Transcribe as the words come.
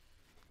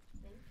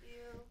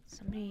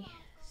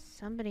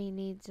Somebody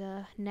needs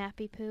a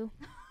nappy poo.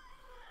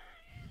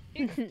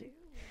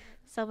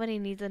 Somebody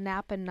needs a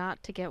nap and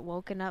not to get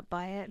woken up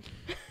by it.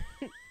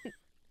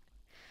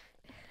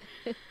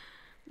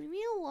 Leave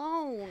me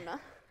alone.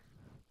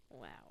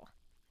 Wow.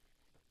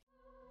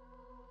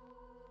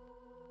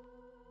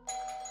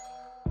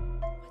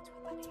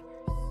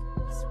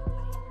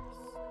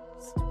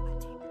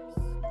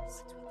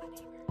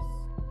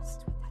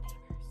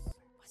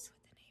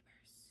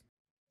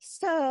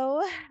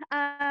 So,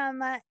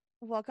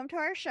 welcome to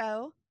our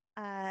show.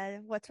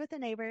 What's with the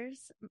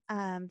neighbors?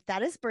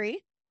 That is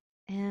Bree.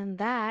 And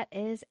that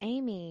is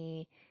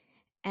Amy.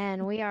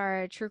 And we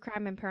are a true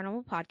crime and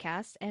paranormal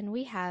podcast, and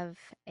we have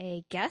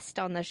a guest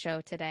on the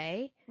show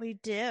today. We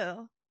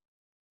do.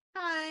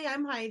 Hi,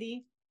 I'm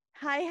Heidi.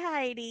 Hi,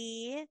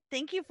 Heidi.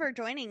 Thank you for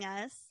joining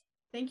us.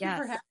 Thank you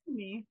for having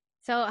me.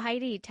 So,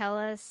 Heidi, tell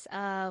us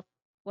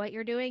what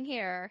you're doing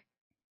here.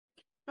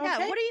 Okay.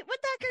 Yeah, what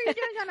the heck are you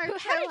doing on our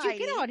show, How did you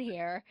Heidi? get on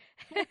here?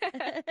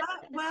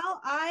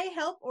 Well, I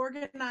help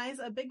organize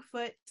a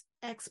Bigfoot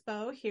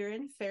expo here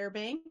in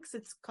Fairbanks.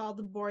 It's called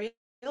the Boreal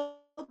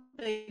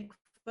Bigfoot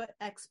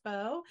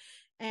Expo,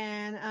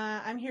 and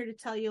I'm here to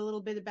tell you a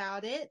little bit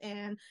about it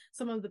and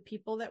some of the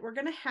people that we're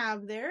going to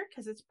have there,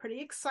 because it's pretty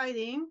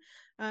exciting.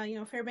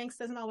 Fairbanks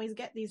doesn't always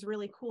get these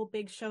really cool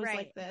big shows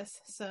like this,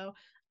 so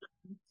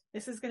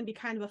this is going to be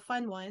kind of a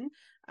fun one.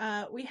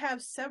 We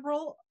have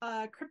several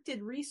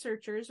cryptid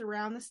researchers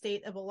around the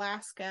state of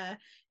Alaska,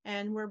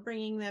 and we're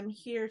bringing them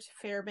here to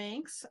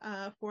Fairbanks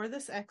for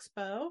this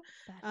expo.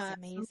 That's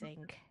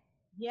amazing.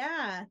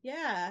 Yeah.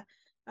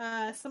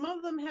 Some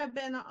of them have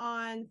been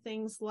on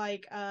things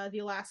like the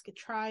Alaska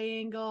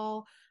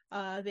Triangle.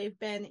 They've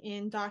been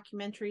in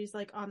documentaries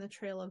like On the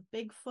Trail of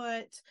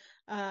Bigfoot,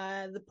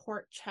 the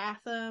Port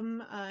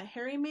Chatham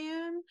Hairy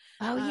Man.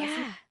 Oh,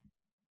 yeah.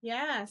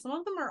 Yeah, some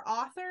of them are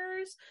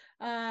authors,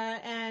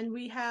 and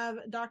we have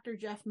Dr.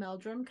 Jeff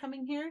Meldrum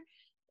coming here.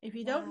 If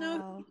you don't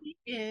know who he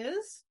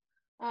is,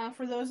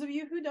 for those of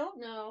you who don't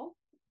know,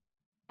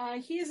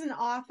 he is an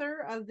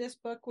author of this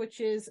book,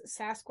 which is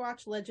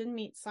Sasquatch Legend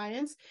Meets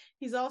Science.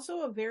 He's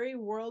also a very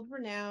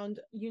world-renowned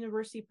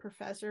university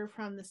professor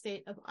from the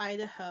state of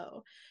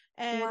Idaho.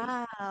 And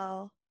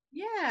wow.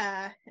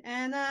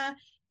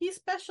 He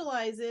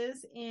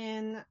specializes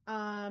in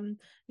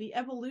the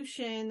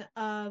evolution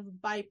of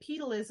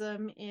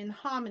bipedalism in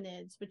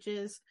hominids, which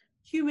is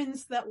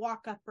humans that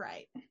walk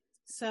upright.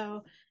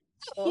 So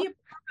he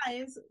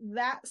applies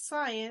that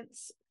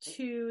science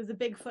to the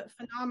Bigfoot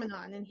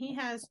phenomenon, and he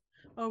has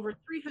over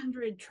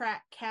 300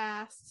 track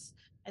casts,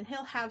 and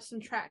he'll have some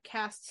track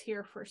casts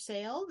here for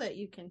sale that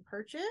you can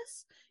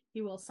purchase.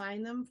 He will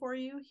sign them for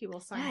you. He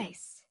will sign them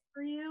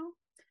for you.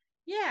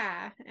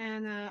 Yeah,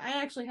 and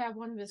I actually have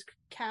one of his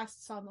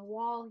casts on the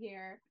wall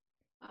here.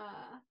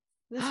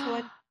 This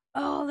one.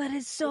 Oh, that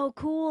is so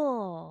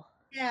cool.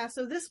 Yeah,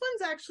 so this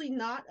one's actually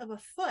not of a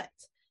foot.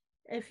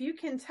 If you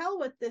can tell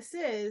what this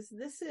is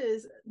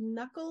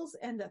knuckles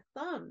and a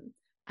thumb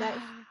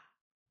that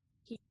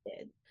he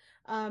did.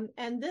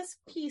 And this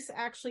piece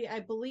actually, I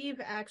believe,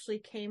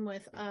 came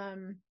with,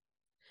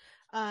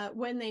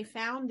 when they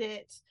found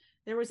it,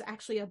 there was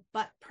actually a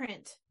butt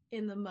print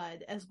in the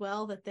mud as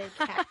well that they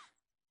cast.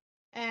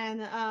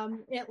 And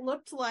it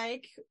looked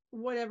like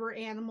whatever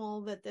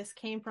animal that this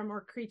came from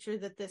or creature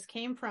that this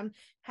came from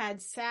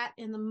had sat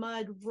in the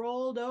mud,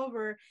 rolled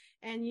over,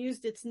 and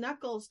used its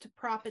knuckles to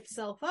prop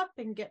itself up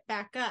and get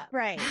back up.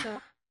 Right. So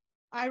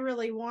I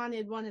really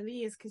wanted one of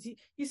these, because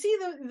you see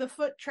the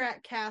foot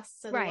track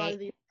casts at a lot of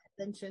these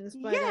conventions.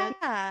 But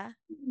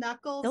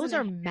knuckles. Those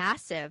are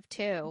massive,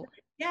 too.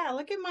 Yeah,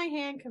 look at my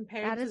hand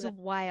compared to that is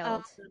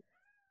wild.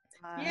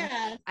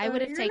 Yeah. So I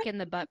would have taken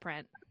the butt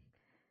print.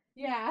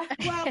 Yeah,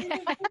 well,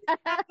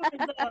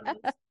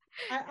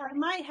 I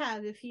might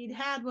have if he'd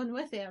had one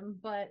with him,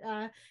 but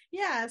so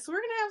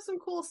we're gonna have some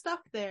cool stuff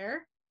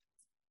there.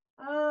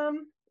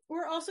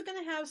 We're also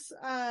gonna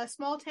have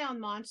Small Town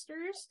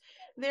Monsters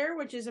there,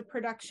 which is a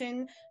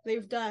production.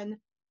 They've done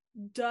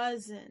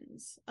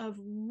dozens of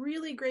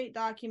really great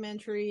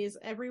documentaries,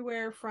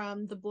 everywhere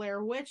from the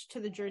Blair Witch to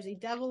the Jersey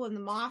Devil and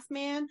the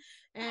Mothman,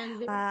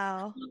 and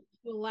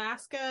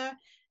Alaska.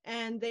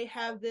 And they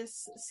have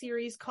this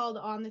series called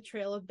On the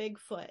Trail of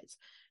Bigfoot.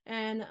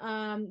 And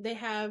they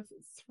have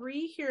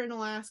 3 here in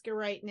Alaska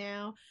right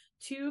now,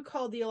 2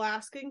 called the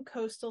Alaskan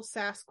Coastal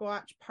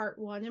Sasquatch Part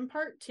 1 and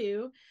Part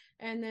 2.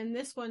 And then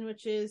this one,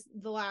 which is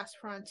The Last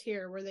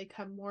Frontier, where they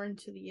come more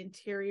into the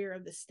interior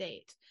of the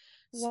state.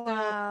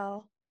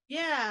 Wow. So,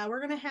 yeah,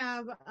 we're going to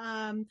have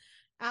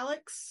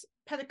Alex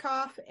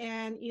Petikoff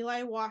and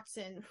Eli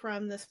Watson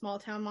from the Small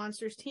Town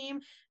Monsters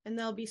team, and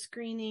they'll be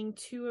screening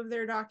 2 of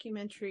their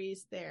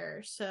documentaries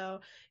there.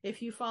 So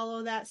if you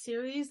follow that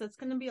series, that's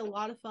going to be a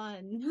lot of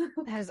fun.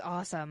 That is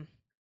awesome.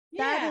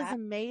 That is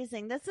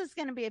amazing. This is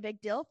going to be a big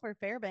deal for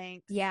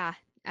Fairbanks. Yeah,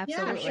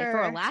 absolutely. Yeah,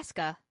 for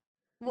Alaska.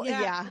 Well,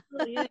 yeah. It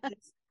really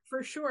is.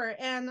 for sure.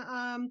 And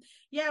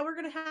yeah, we're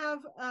going to have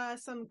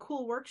some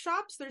cool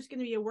workshops. There's going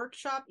to be a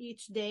workshop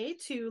each day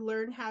to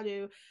learn how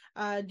to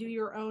do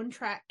your own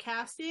track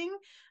casting.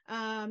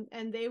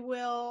 And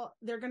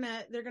they're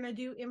going to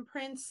do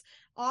imprints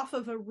off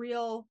of a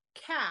real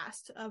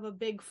cast of a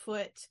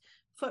Bigfoot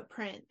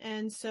footprint.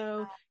 And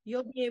so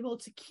you'll be able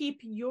to keep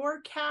your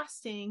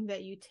casting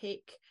that you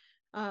take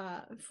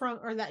from,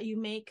 or that you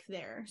make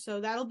there.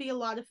 So that'll be a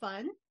lot of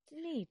fun.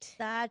 Neat.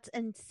 That's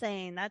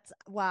insane.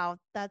 Wow.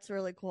 That's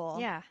really cool.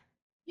 Yeah.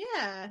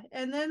 Yeah,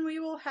 and then we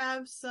will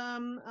have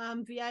some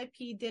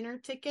VIP dinner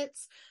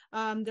tickets.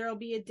 There'll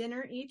be a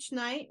dinner each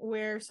night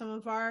where some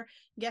of our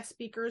guest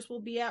speakers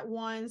will be at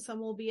one, some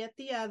will be at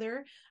the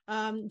other.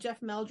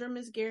 Jeff Meldrum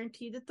is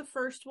guaranteed at the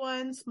first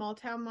one. Small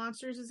Town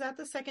Monsters is at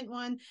the second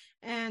one,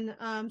 and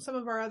some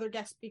of our other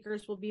guest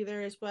speakers will be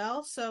there as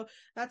well. So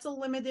that's a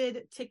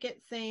limited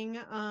ticket thing,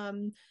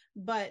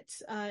 but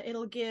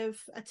it'll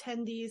give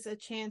attendees a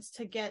chance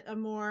to get a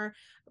more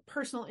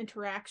personal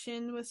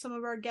interaction with some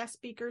of our guest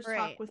speakers,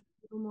 talk with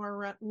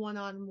more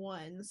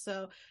one-on-one.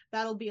 So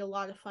that'll be a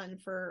lot of fun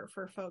for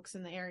folks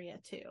in the area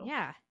too.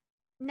 Yeah.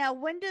 Now,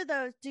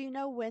 do you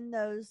know when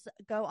those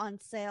go on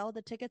sale?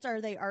 The tickets,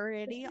 are they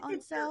already on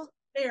sale?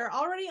 They are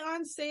already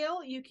on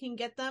sale. You can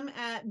get them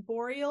at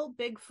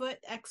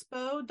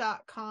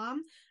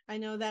borealbigfootexpo.com. I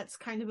know that's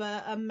kind of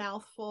a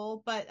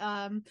mouthful, but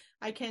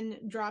I can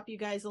drop you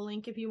guys a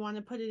link if you want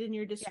to put it in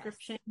your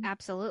description. Yes,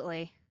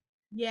 absolutely.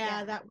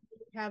 Yeah, that way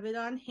we have it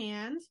on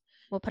hand.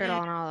 We'll put it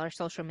on all our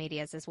social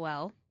medias as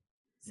well.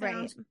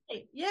 Sounds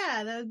great.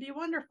 Yeah, that would be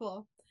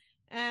wonderful.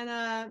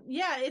 And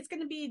yeah, it's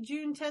going to be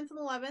June 10th and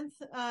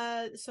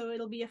 11th. So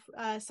it'll be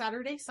a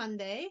Saturday,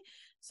 Sunday.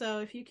 So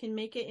if you can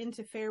make it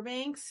into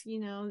Fairbanks,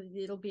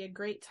 it'll be a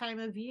great time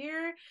of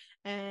year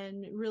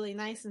and really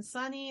nice and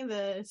sunny.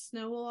 The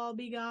snow will all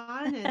be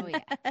gone.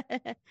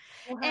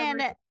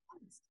 And,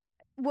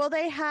 will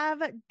they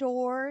have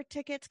door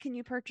tickets? Can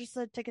you purchase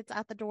the tickets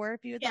at the door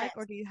if you would like,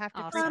 or do you have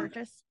to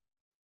pre-purchase?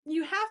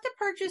 You have to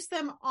purchase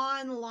them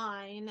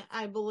online,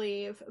 I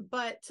believe,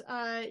 but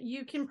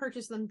you can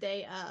purchase them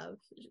day of.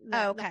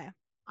 Okay. That's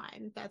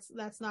fine.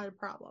 That's not a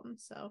problem.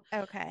 So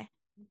okay.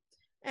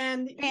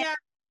 And yeah,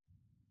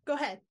 go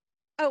ahead.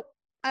 Oh,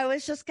 I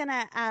was just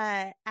gonna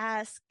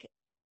ask.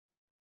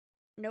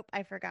 Nope,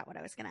 I forgot what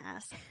I was gonna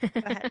ask. Go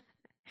ahead.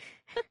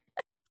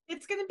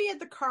 It's going to be at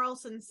the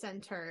Carlson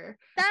Center.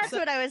 That's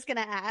what I was going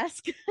to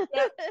ask.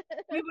 Yep.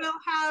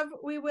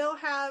 We will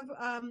have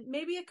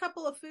maybe a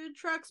couple of food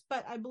trucks,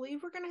 but I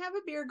believe we're going to have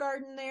a beer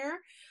garden there.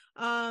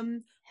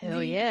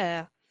 Hell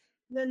yeah.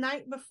 The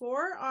night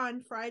before,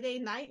 on Friday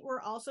night,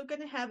 we're also going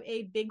to have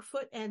a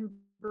Bigfoot and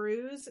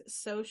Brews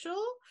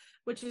social,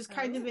 which is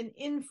kind of an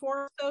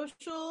informal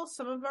social.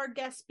 Some of our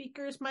guest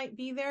speakers might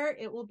be there.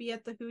 It will be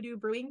at the Hoodoo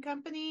Brewing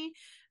Company.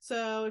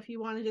 So if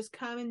you want to just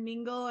come and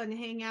mingle and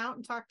hang out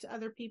and talk to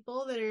other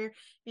people that are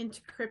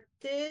into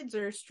cryptids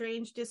or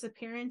strange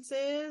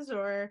disappearances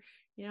or,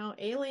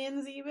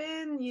 aliens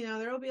even,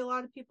 there will be a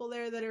lot of people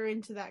there that are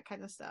into that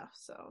kind of stuff.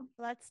 So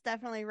that's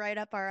definitely right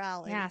up our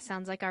alley. Yeah,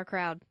 sounds like our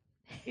crowd.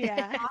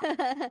 Yeah.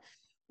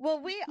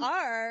 Well, we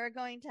are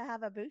going to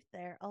have a booth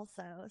there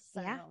also.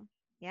 So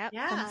yeah.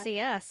 Come see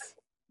us.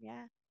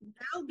 Yeah.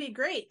 That would be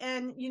great.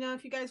 And,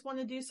 if you guys want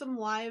to do some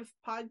live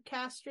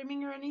podcast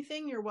streaming or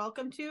anything, you're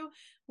welcome to.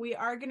 We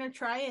are going to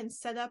try and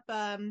set up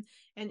an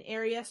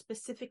area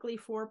specifically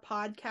for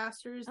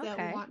podcasters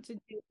that want to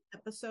do an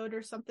episode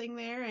or something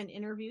there and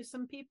interview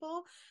some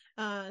people.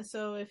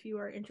 So if you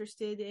are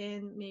interested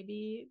in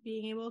maybe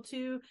being able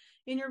to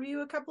interview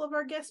a couple of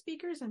our guest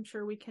speakers, I'm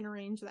sure we can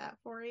arrange that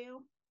for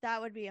you.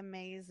 That would be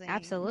amazing.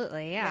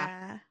 Absolutely.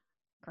 Yeah.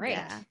 Great.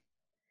 Yeah.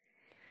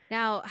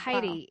 Now,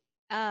 Heidi,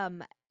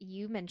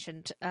 you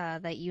mentioned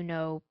that you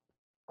know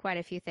quite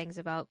a few things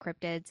about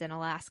cryptids in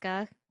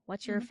Alaska.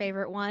 What's your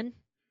favorite one?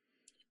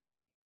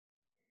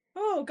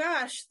 Oh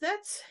gosh,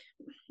 that's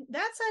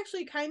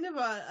actually kind of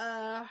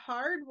a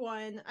hard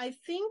one. I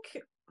think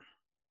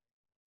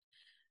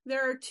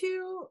there are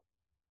two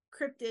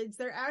cryptids.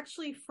 They're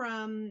actually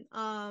from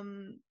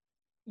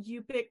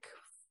Yupik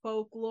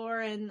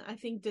folklore and I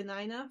think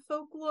Dena'ina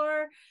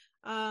folklore.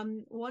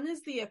 One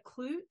is the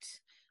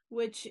Aklut,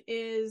 which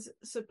is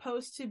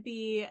supposed to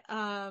be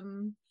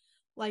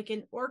like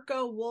an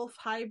orca wolf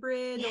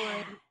hybrid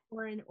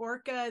or an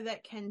orca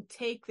that can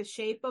take the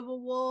shape of a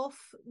wolf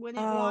when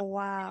it walks. Oh,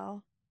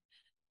 wow.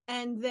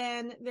 And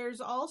then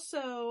there's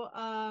also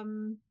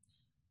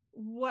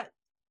what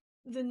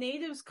the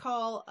natives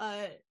call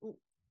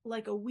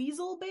like a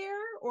weasel bear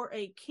or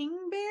a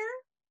king bear.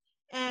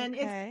 And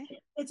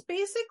it's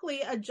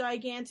basically a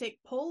gigantic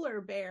polar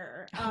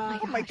bear. Oh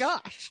my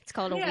gosh. It's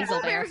called a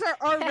weasel bear. Bears are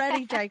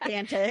already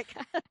gigantic.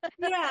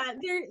 Yeah,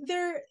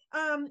 they're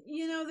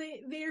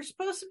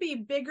supposed to be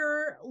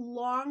bigger,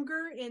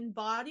 longer in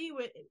body,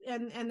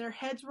 and their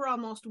heads were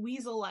almost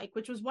weasel-like,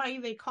 which was why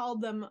they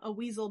called them a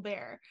weasel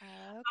bear.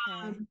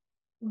 Okay.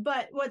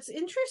 But what's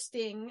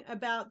interesting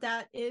about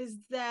that is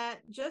that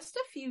just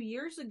a few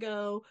years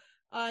ago,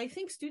 I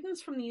think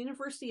students from the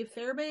University of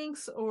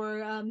Fairbanks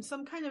or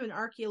some kind of an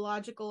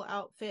archaeological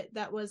outfit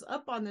that was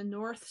up on the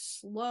North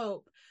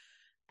Slope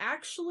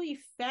actually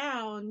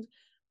found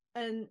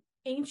an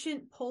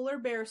ancient polar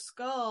bear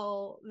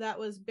skull that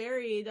was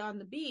buried on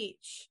the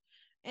beach.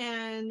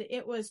 And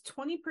it was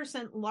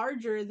 20%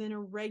 larger than a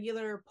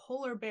regular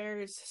polar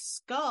bear's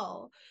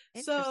skull.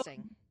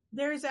 Interesting. So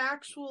there's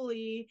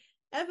actually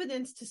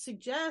evidence to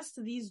suggest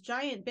these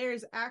giant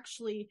bears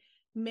actually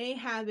may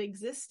have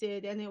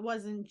existed and it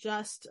wasn't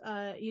just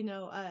a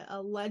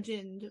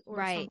legend or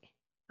Right. something.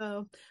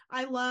 So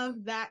I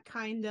love that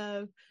kind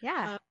of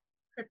Yeah.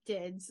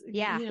 cryptids.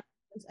 Yeah.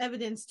 There's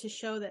evidence to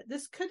show that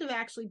this could have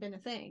actually been a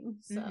thing.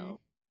 So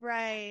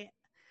Right.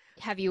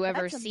 Have you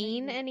ever That's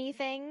seen amazing.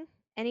 anything?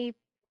 Any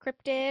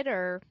cryptid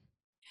or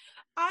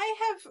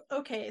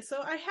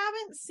so I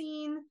haven't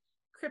seen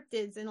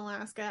cryptids in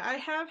Alaska. I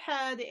have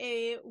had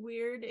a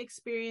weird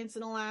experience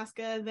in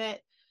Alaska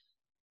that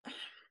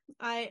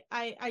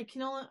I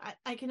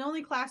can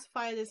only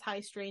classify it as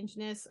high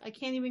strangeness. I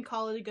can't even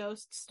call it a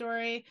ghost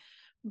story.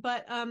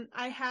 But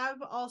I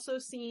have also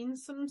seen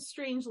some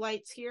strange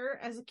lights here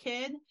as a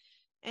kid.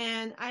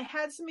 And I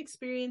had some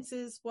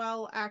experiences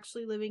while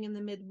actually living in the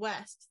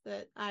Midwest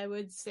that I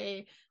would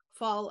say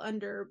fall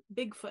under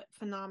Bigfoot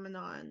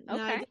phenomenon. Now,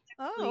 okay.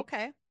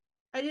 Okay.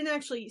 I didn't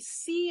actually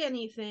see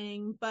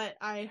anything, but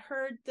I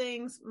heard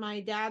things. My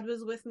dad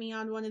was with me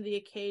on one of the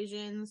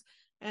occasions,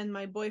 and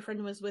my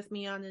boyfriend was with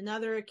me on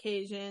another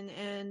occasion,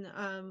 and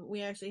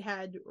we actually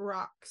had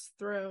rocks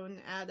thrown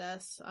at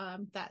us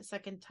that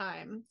second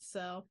time.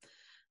 So,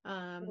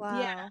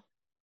 Wow.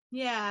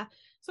 yeah.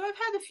 So I've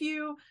had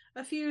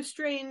a few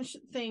strange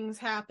things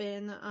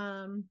happen.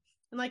 And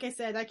like I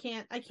said, I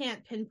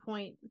can't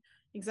pinpoint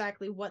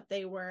exactly what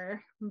they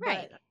were,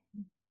 Right. but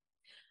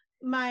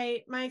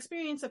my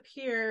experience up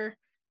here,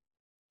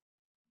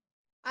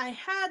 I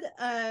had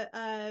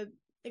a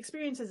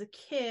experience as a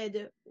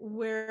kid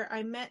where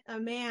I met a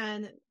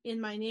man in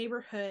my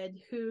neighborhood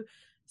who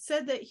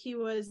said that he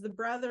was the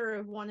brother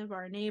of one of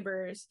our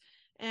neighbors,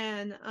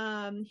 and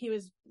he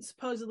was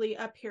supposedly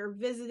up here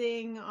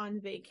visiting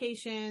on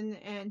vacation,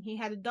 and he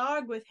had a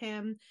dog with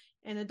him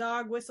and a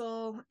dog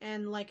whistle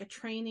and like a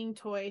training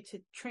toy to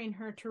train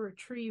her to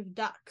retrieve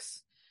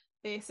ducks,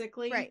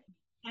 basically. Right.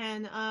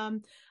 And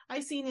I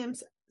seen him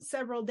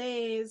several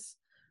days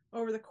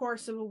over the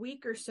course of a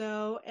week or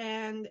so,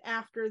 and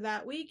after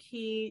that week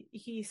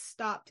he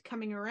stopped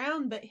coming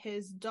around, but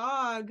his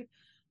dog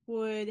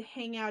would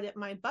hang out at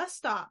my bus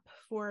stop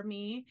for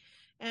me,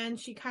 and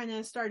she kind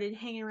of started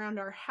hanging around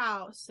our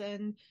house,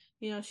 and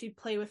she'd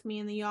play with me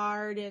in the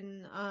yard,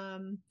 and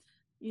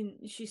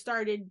she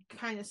started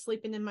kind of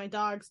sleeping in my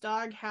dog's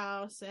dog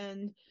house,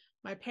 and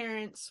my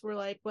parents were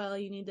like, well,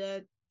 you need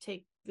to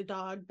take the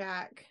dog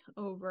back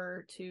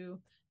over to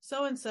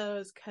so and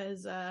so's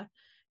because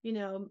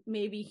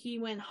maybe he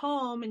went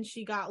home and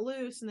she got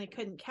loose and they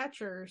couldn't catch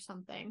her or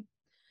something.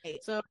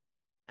 Right. So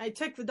I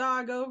took the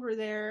dog over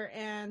there,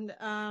 and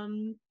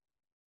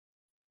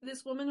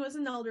this woman was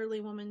an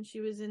elderly woman. She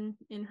was in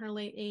her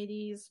late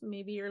 80s,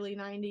 maybe early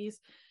 90s,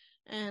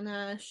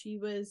 and she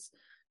was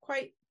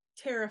quite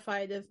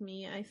terrified of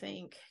me, I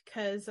think,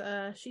 because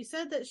she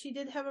said that she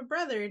did have a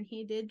brother and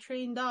he did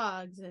train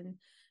dogs, and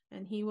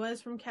he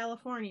was from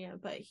California,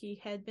 but he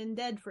had been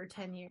dead for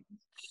 10 years.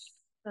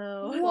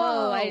 So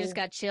Whoa, I Whoa. just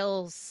got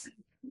chills.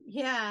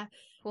 yeah.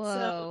 So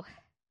Whoa.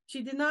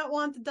 she did not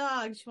want the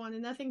dog. She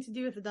wanted nothing to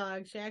do with the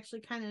dog. She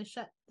actually kind of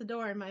shut the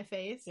door in my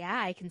face. Yeah,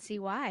 I can see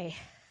why.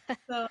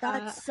 So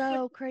That's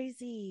so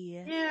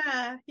crazy.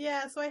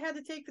 yeah. So I had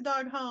to take the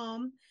dog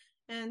home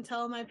and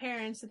tell my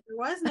parents that there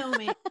was no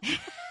man.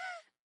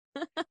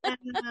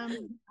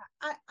 And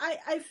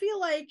I feel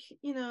like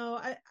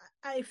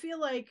I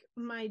feel like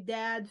my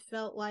dad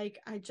felt like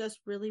I just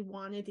really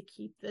wanted to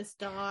keep this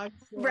dog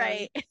for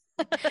Right.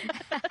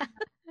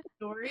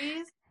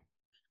 stories.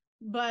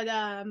 But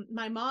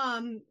my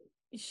mom,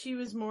 she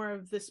was more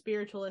of the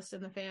spiritualist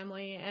in the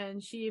family,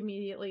 and she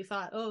immediately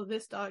thought, oh,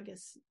 this dog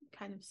is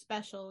kind of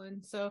special.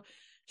 And so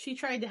she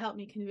tried to help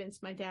me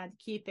convince my dad to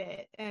keep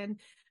it. And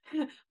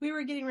we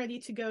were getting ready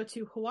to go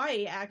to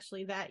Hawaii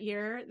actually that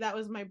year. That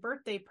was my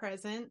birthday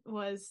present,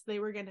 was they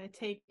were going to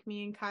take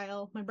me and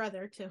Kyle, my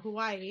brother, to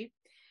Hawaii.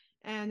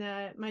 And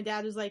my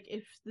dad was like,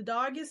 if the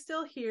dog is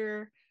still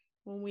here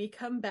when we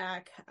come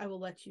back, I will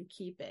let you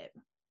keep it.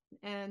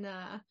 And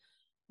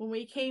when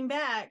we came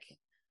back,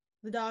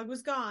 the dog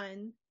was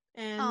gone,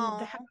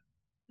 and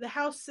the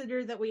house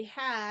sitter that we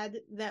had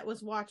that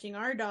was watching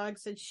our dog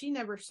said she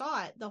never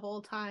saw it the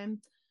whole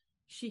time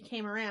she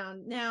came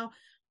around. Now,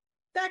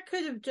 that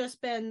could have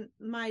just been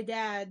my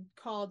dad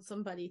called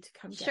somebody to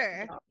come get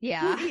the dog.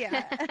 Yeah.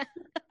 Yeah.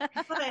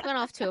 But Went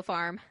off to a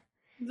farm.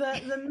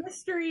 the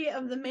mystery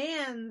of the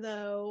man,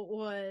 though,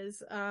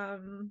 was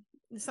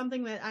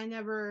something that I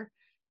never,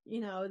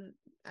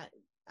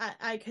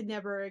 I could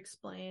never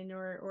explain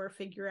or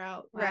figure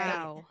out.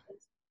 Wow.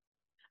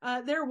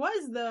 There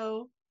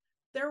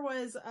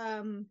was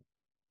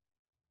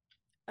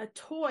a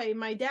toy.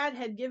 My dad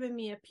had given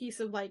me a piece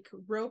of like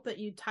rope that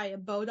you'd tie a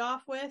boat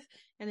off with,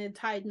 and it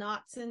tied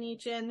knots in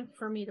each end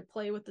for me to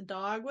play with the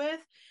dog with.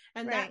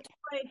 And that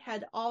toy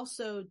had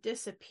also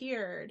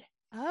disappeared.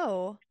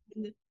 Oh.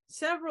 And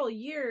several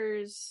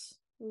years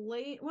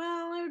late,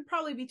 well, it would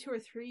probably be 2 or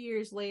 3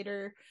 years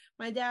later,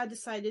 my dad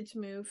decided to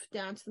move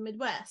down to the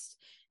Midwest.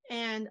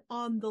 And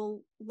on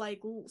the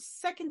like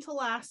second to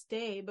last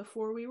day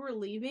before we were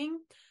leaving,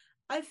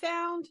 I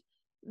found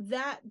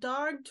that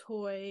dog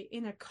toy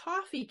in a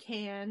coffee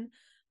can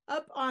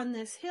up on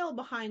this hill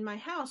behind my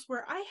house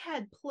where I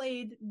had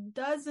played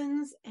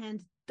dozens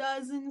and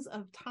dozens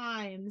of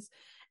times.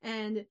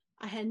 And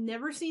I had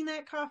never seen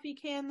that coffee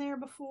can there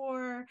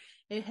before.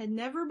 It had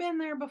never been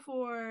there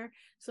before.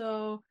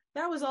 So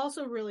that was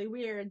also really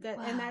weird that,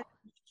 and that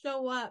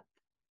show up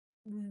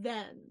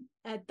then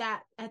at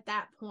that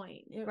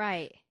point.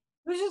 Right.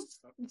 It was just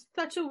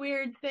such a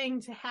weird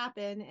thing to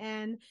happen.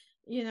 And,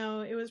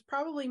 it was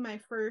probably my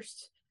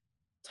first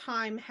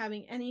time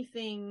having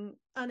anything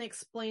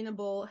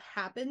unexplainable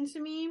happen to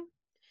me.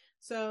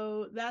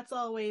 So that's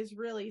always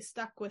really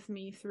stuck with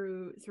me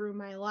through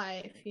my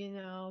life,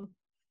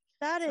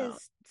 That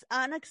is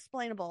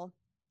unexplainable.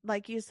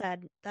 Like you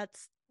said,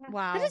 that's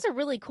wow. That is a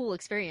really cool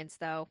experience,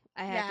 though,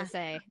 I have to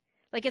say.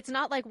 Like, it's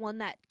not like one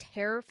that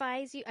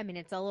terrifies you. I mean,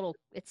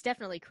 it's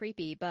definitely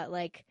creepy, but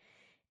like,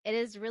 it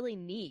is really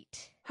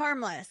neat.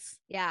 Harmless.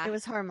 Yeah. It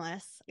was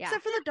harmless. Yeah.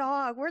 Except for the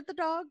dog. Where'd the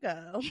dog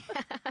go?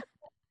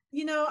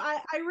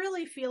 I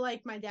really feel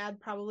like my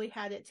dad probably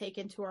had it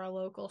taken to our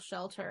local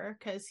shelter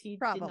because he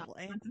did not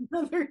want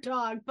another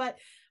dog. But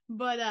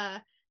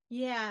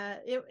yeah,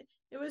 it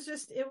was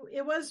just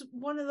it was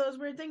one of those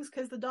weird things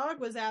because the dog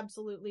was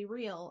absolutely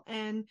real.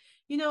 And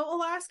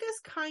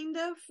Alaska's kind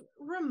of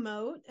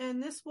remote,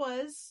 and this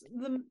was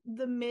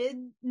the mid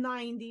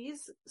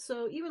 90s,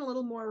 so even a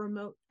little more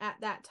remote at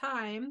that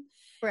time.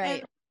 Right.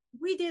 And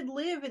we did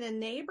live in a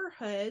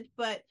neighborhood,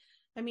 but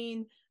I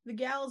mean, the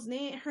gal's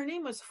name, her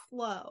name was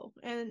Flo,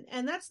 and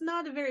that's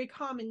not a very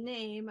common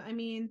name. I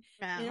mean,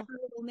 in our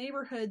little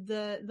neighborhood,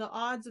 the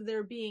odds of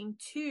there being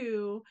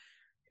two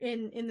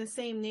in the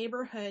same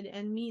neighborhood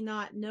and me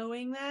not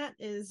knowing that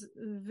is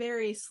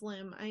very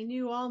slim. I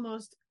knew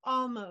almost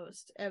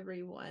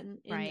everyone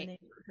in the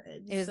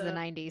neighborhood. It was the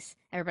 90s.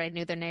 Everybody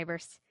knew their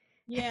neighbors.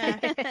 Yeah.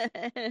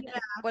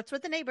 What's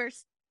with the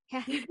neighbors?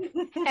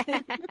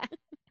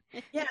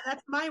 Yeah,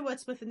 that's my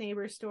what's with the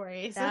neighbor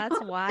story. So. That's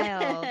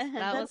wild.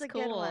 That was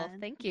cool.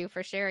 Thank you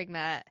for sharing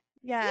that.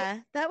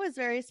 Yeah, that was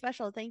very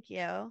special. Thank you.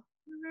 You're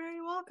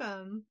very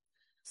welcome.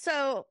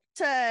 So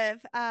to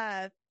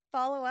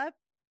follow up,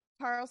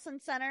 Carlson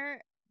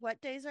Center,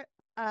 what days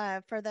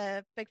are for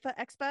the Bigfoot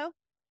Expo?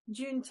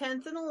 June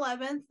 10th and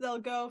 11th. It'll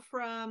go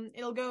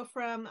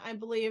from I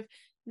believe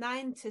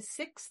 9 to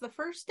 6 the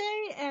first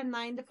day and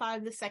 9 to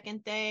 5 the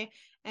second day.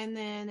 And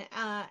then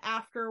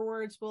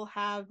afterwards we'll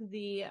have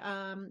the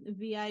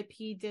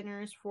VIP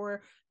dinners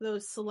for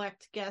those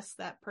select guests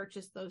that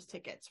purchase those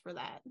tickets for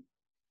that.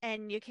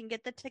 And you can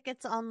get the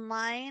tickets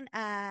online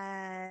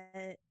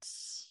at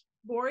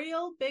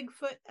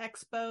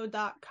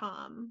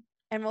BorealBigfootExpo.com.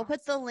 And we'll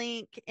put the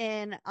link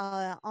in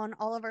on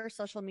all of our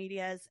social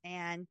medias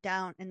and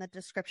down in the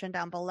description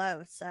down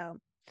below. So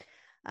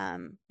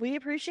we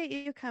appreciate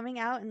you coming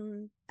out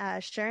and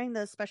sharing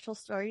those special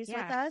stories with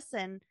us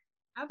and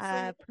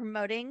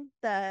promoting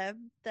the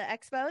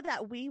expo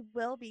that we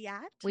will be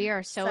at. We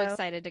are so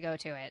excited to go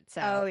to it.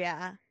 So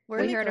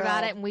we heard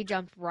about it and we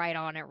jumped right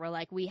on it. We're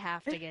like, we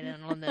have to get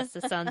in on this.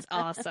 This sounds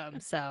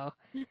awesome. So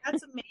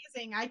that's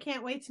amazing. I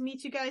can't wait to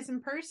meet you guys in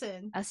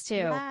person. Us too.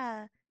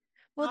 Yeah.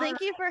 Well,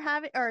 thank you for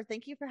having us.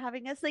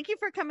 Thank you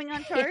for coming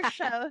on to our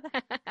show.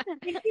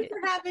 Thank you for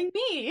having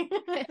me.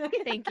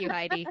 Thank you,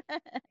 Heidi.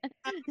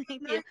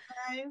 Thank you,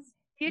 guys.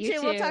 You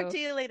too. We'll talk to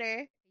you later. Are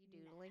you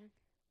doodling?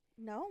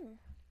 No.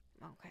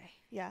 Okay.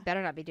 Yeah.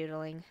 Better not be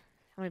doodling. I'm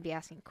going to be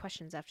asking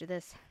questions after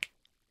this.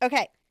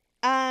 Okay.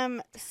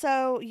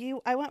 So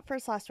I went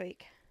first last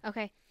week.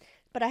 Okay.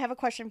 But I have a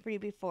question for you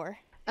before.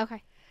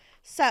 Okay.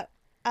 So,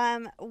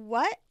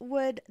 what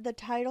would the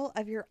title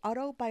of your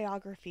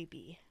autobiography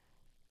be?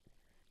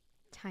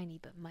 Tiny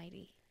but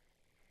mighty.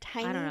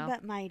 Tiny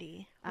but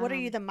mighty. What are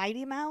you, the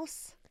Mighty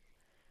Mouse?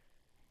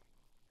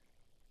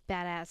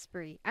 Badass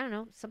Brie. I don't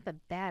know. Something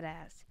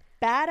badass.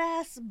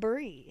 Badass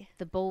Brie.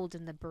 The bold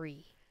and the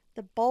Brie.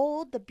 The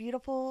bold, the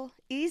beautiful,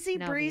 easy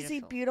breezy,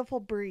 beautiful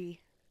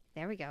Brie.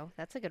 There we go.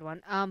 That's a good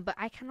one. But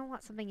I kind of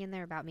want something in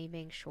there about me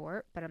being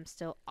short, but I'm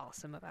still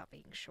awesome about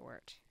being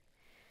short.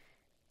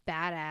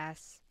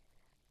 Badass.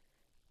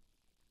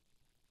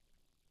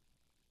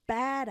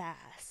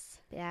 Badass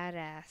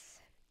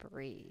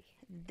Brie.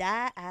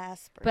 That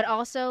ass Brie. But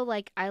also,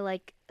 like, I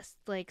like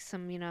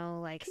some,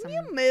 like Can some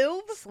you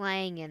move?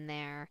 slang in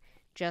there.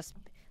 Just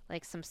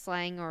like some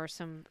slang or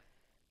some,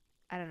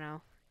 I don't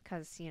know,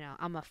 because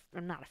I'm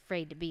not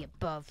afraid to be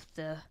above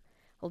the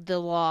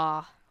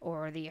law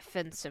or the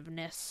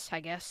offensiveness, I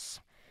guess.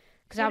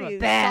 Because I'm a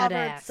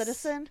badass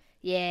citizen.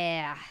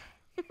 Yeah.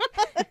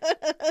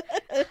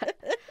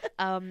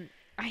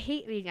 I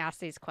hate being asked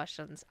these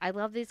questions. I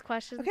love these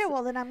questions. Okay,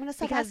 well then I'm gonna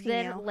stop because asking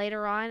then you.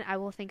 later on I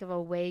will think of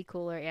a way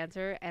cooler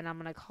answer and I'm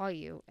gonna call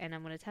you and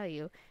I'm gonna tell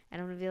you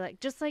and I'm gonna be like,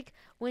 just like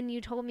when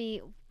you told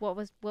me what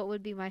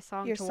would be my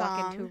song Your to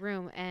walk into a song.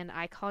 room and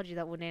I called you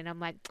that one day and I'm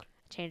like,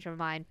 changed my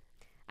mind.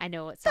 I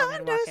know what song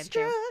I'd walk into.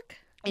 Thunderstruck.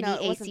 No,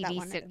 Any it wasn't that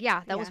one. ACDC.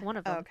 Yeah, that was one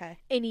of Oh, them. okay.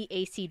 Any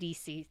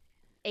ACDC.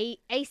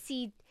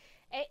 AC.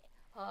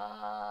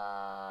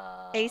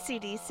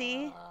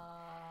 ACDC.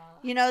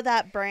 You know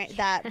that brand,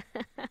 that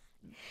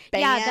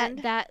Yeah, band.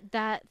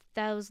 that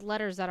those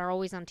letters that are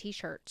always on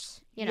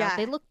T-shirts. You know, Yeah.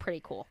 they look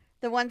pretty cool.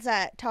 The ones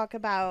that talk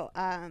about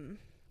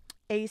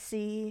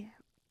AC.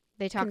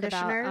 They talk about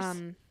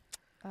Conditioners?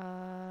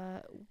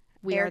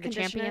 we Air are the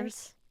champions.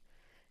 conditioners.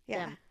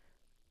 Yeah. Them.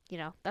 You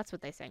know, that's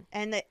what they sing.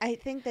 And I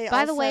think they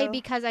By also... the way,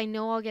 because I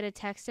know I'll get a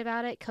text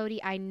about it, Cody,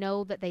 I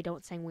know that they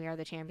don't sing We Are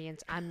the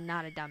Champions. I'm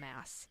not a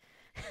dumbass.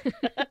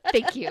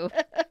 Thank you.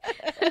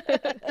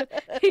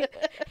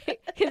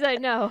 Because I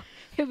know.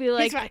 He'll be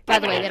like, right. by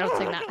the way, they don't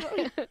sing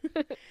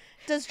that.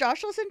 Does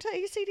Josh listen to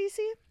AC/DC?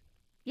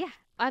 Yeah.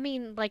 I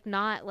mean, like,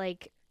 not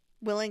like...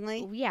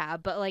 Willingly? Yeah,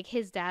 but like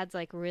his dad's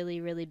like really,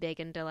 really big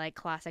into like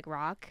classic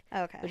rock,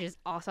 Okay. which is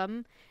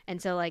awesome.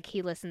 And so like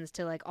he listens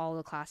to like all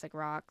the classic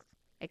rock,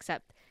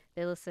 except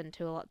they listen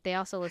to a lot. They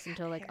also listen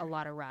to like a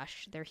lot of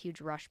Rush. They're huge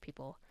Rush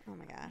people. Oh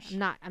my gosh.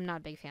 I'm not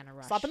a big fan of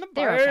Rush. Slap in the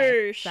They're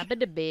okay. bush. Slap in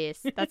the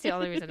bass. That's the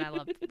only reason I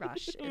love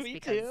Rush is Me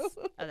because too.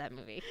 of that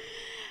movie.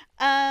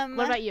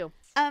 What about you?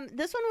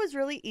 This one was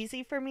really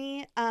easy for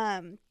me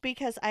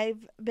because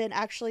I've been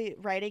actually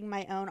writing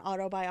my own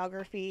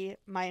autobiography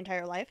my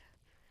entire life.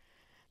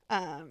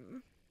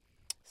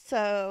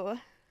 So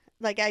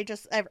like I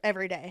just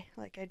every day,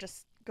 like I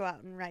just go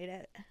out and write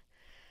it.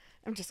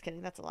 I'm just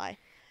kidding. That's a lie.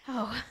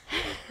 Oh,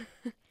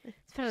 I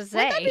was about to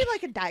say. Wouldn't that be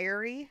like a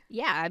diary?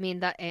 Yeah, I mean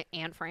that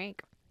Aunt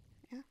Frank.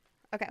 Yeah.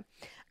 Okay.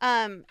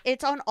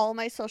 It's on all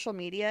my social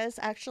medias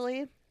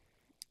actually.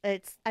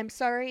 I'm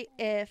sorry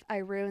if I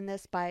ruin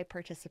this by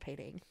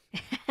participating.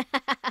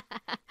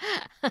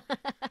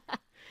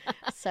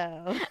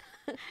 So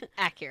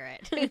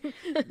Accurate.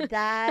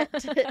 that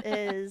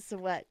is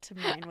what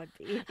mine would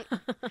be.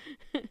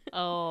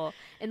 Oh,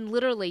 and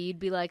literally you'd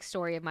be like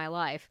story of my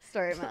life.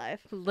 Story of my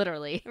life.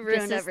 Literally.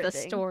 Ruin this everything. is the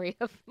story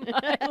of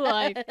my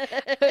life.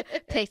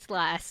 Takes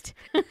last.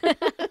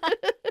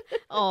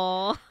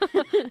 Oh.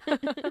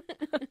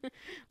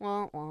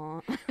 Wah,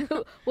 wah.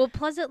 Will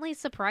pleasantly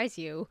surprise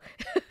you.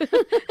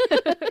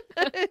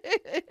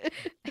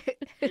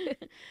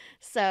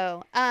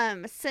 So,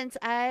 since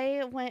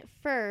I went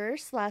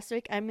first last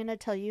week, I'm going to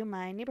tell you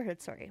my neighborhood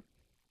story.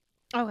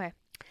 Okay.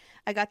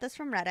 I got this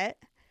from Reddit.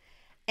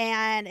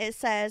 And it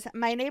says,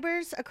 my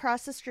neighbors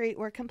across the street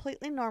were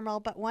completely normal,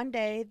 but one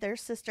day their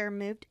sister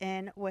moved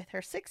in with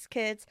her 6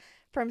 kids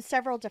from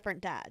several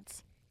different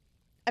dads.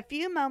 A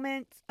few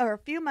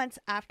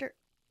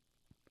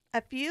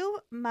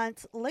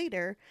months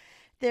later,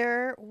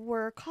 there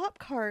were cop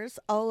cars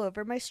all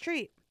over my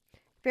street.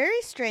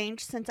 Very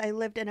strange since I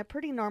lived in a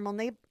pretty normal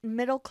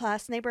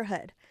middle-class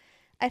neighborhood.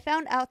 I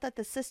found out that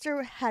the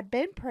sister had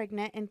been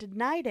pregnant and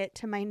denied it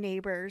to my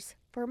neighbors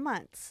for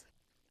months.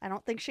 I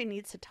don't think she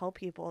needs to tell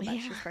people that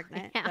she's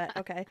pregnant, but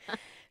okay.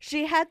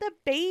 She had the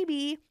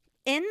baby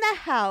in the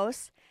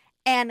house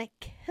and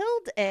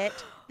killed it,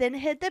 then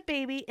hid the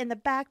baby in the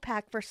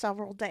backpack for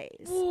several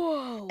days.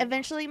 Whoa.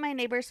 Eventually, my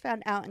neighbors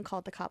found out and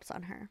called the cops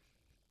on her.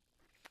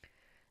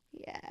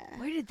 Yeah.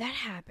 Where did that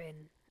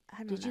happen? I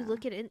don't Did you know.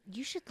 look at it?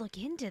 You should look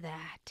into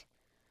that.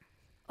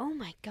 Oh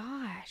my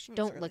gosh. That's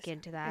Don't really look sad.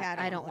 into that. Yeah,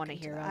 I don't want to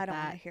hear about I don't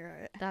that. want to hear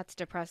it. That's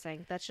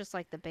depressing. That's just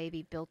like the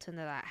baby built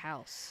into that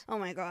house. Oh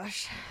my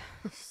gosh.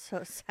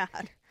 So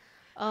sad.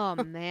 Oh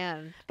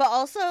man. But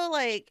also,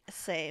 like,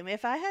 same.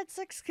 If I had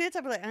 6 kids,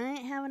 I'd be like, I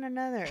ain't having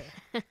another.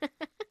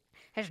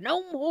 There's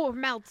no more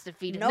mouths to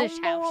feed in No this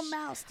more house.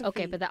 mouths to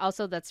Okay, feed.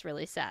 but that's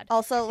really sad.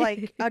 Also,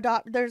 like,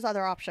 there's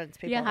other options,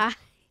 people. Yeah.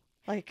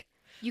 Like,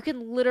 You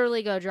can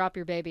literally go drop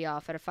your baby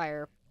off at a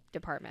fire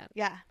department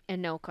yeah,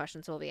 and no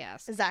questions will be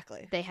asked.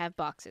 exactly. They have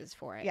boxes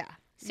for it. Yeah.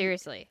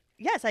 Seriously.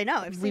 Yes, I know.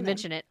 I've seen We them.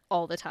 mention it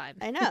all the time.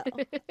 I know.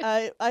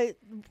 I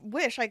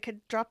wish I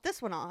could drop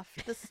this one off.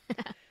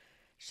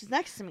 She's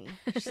next to me.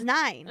 She's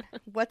 9.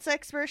 What's the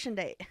expiration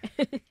date?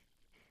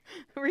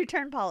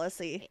 Return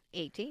policy.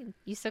 18.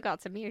 You still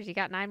got some years. You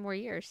got 9 more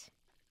years.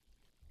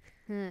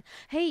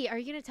 Hey, are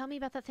you going to tell me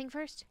about that thing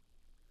first?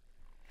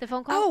 The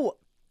phone call? Oh,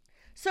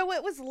 so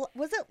it was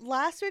it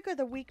last week or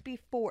the week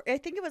before? I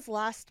think it was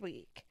last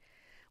week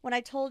when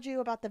I told you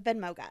about the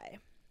Venmo guy.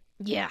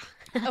 Yeah.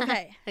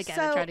 Okay. The guy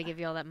so that tried to give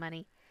you all that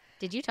money.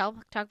 Did you talk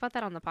about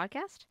that on the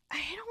podcast? I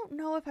don't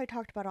know if I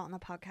talked about it on the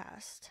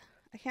podcast.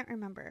 I can't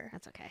remember.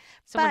 That's okay.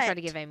 Someone tried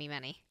to But- give Amy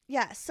money.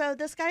 Yeah, so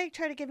this guy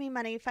tried to give me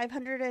money,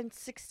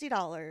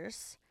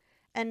 $560.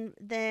 And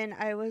then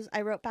I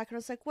wrote back and I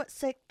was like, what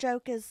sick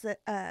joke is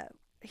that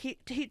he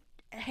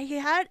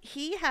had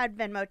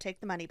Venmo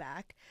take the money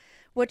back,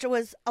 which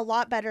was a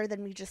lot better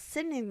than me just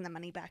sending the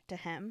money back to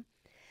him.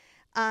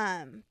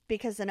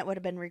 Because then it would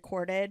have been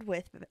recorded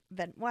with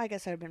well, I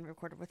guess it would have been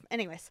recorded with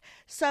anyways.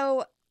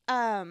 So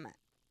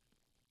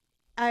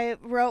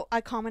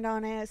I commented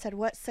on it. I said,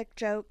 what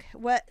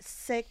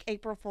sick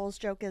April Fool's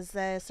joke is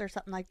this? Or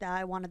something like that.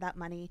 I wanted that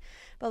money.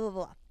 Blah, blah,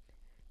 blah.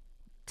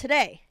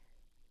 Today,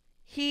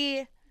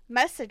 he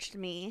messaged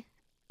me,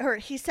 or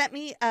he sent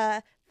me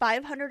a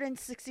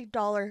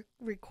 $560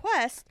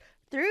 request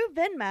through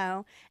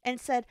Venmo and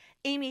said,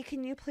 Amy,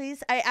 can you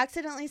please, I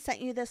accidentally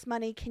sent you this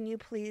money. Can you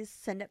please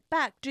send it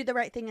back? Do the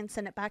right thing and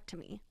send it back to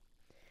me.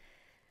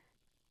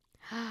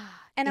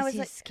 And I was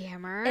like, a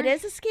scammer? It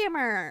is a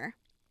scammer.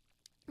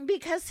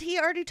 Because he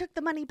already took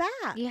the money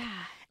back.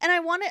 Yeah. And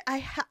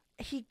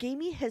he gave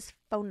me his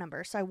phone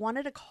number, so I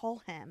wanted to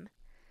call him.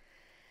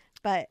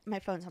 But my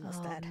phone's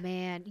almost dead. Oh,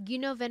 man. You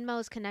know Venmo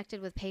is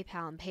connected with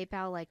PayPal, and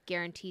PayPal, like,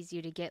 guarantees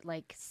you to get,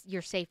 like,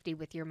 your safety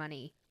with your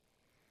money.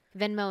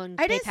 Venmo and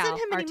I didn't PayPal send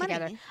him are any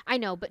together. money. I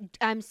know, but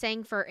I'm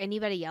saying for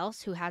anybody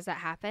else who has that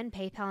happen,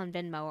 PayPal and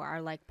Venmo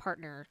are, like,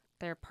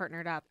 they're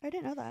partnered up. I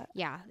didn't know that.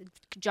 Yeah.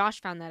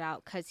 Josh found that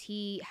out because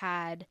he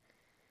had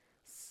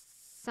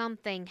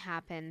something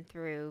happen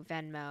through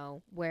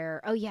Venmo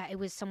where, it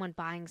was someone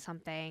buying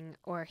something,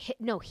 or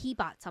he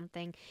bought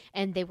something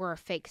and they were a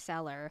fake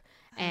seller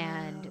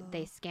and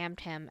they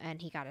scammed him,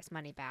 and he got his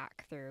money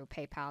back through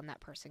PayPal, and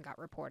that person got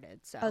reported.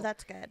 So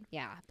that's good.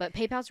 yeah, but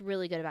PayPal's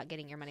really good about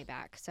getting your money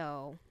back.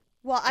 So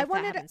well,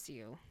 that happens to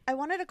you, I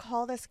wanted to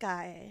call this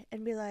guy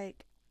and be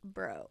like,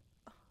 bro,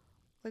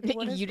 like,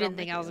 what is you wrong didn't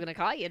think with I was you? gonna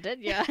call you,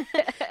 did you?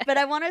 But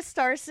I want to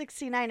star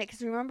 69 it,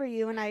 because remember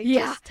you and I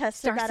just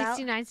tested Star that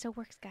 69 still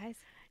works, guys.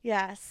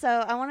 Yeah, so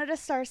I wanted to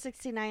star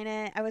 69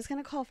 it. I was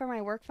going to call for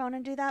my work phone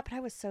and do that, but I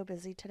was so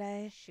busy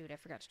today. Shoot, I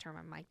forgot to turn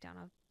my mic down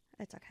a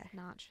It's okay.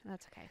 notch.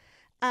 That's okay.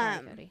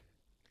 Sorry, Cody.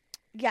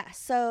 Yeah,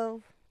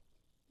 so,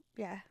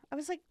 yeah. I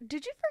was like,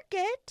 did you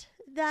forget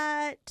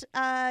that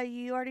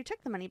you already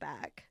took the money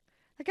back?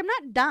 Like, I'm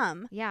not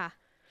dumb. Yeah.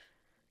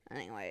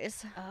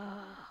 Anyways.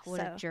 Oh, what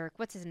a jerk.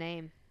 What's his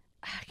name?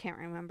 I can't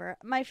remember.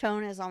 My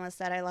phone is almost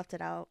dead. I left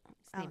it out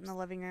in the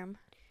living room.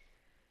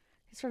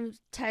 He's from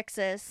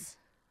Texas.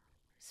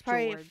 It's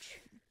probably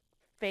George.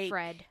 fake.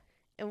 Fred.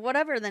 And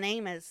whatever the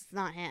name is, it's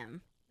not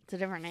him. It's a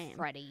different name.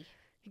 Freddie.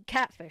 He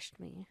catfished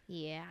me.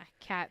 Yeah,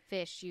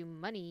 catfish you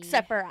money.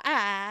 Except for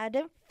I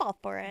didn't fall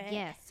for it.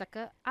 Yeah,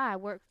 sucker. I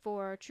work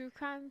for True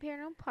Crime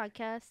Paranormal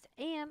Podcast,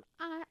 and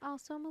I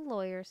also am a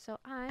lawyer, so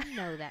I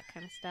know that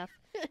kind of stuff.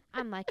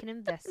 I'm like an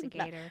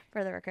investigator.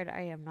 For the record,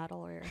 I am not a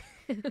lawyer.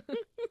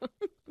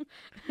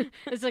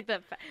 It's like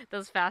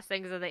those fast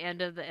things at the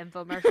end of the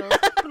infomercials.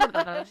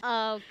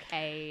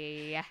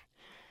 Okay.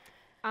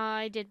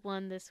 I did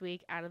one this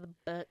week out of the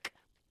book.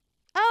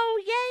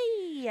 Oh,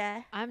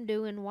 yay! I'm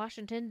doing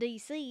Washington,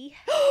 D.C.,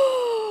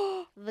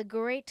 the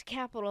great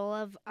capital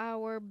of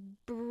our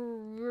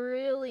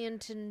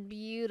brilliant and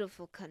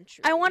beautiful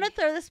country. I want to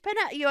throw this pen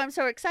at you. I'm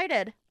so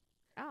excited.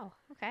 Oh,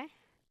 okay.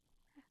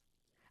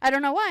 I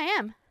don't know why I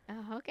am.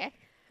 Oh, okay.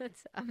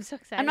 I'm so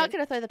excited. I'm not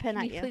going to throw the pen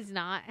Can at you. Please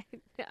not.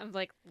 I'm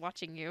like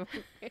watching you.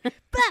 I'm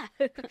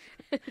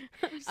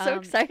so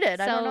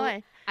excited. I don't know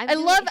why.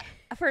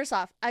 First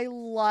off, I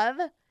love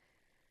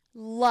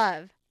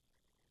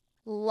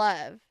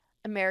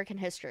American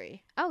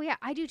history. Oh, yeah,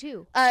 I do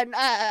too.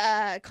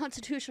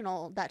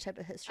 Constitutional, that type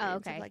of history. Oh,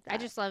 And stuff okay. like that. I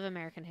just love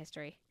American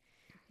history.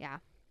 Yeah.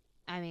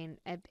 I mean,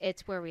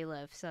 it's where we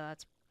live, so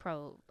that's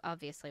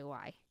obviously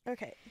why.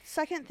 Okay.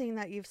 Second thing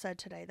that you've said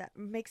today that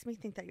makes me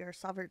think that you're a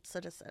sovereign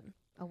citizen.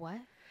 A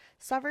what?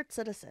 Sovereign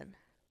citizen.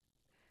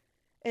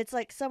 It's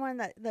like someone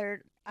that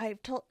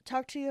I've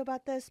talked to you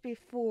about this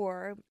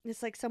before.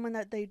 It's like someone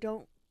that they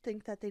don't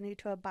think that they need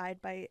to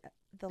abide by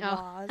the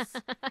laws.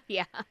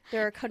 Yeah.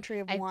 They're a country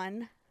of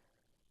one.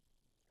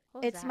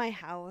 It's my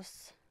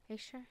house. Are you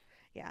sure?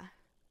 Yeah.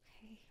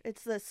 Okay.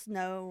 It's the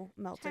snow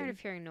melting. Tired of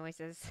hearing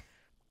noises.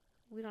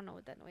 We don't know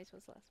what that noise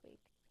was last week.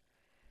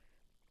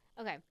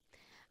 Okay.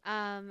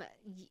 I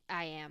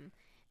am.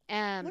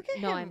 Look at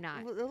him. No, I'm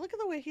not. Look at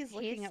the way he's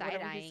looking He's at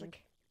whatever side-eyeing.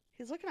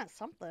 he's looking at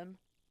something.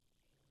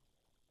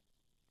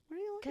 What are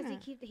you looking Because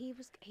at?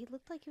 he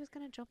looked like he was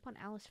gonna jump on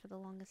Alice for the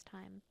longest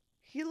time.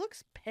 He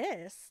looks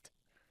pissed.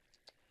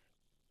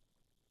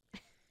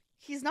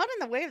 He's not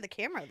in the way of the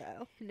camera,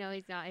 though. No,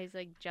 he's not. He's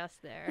like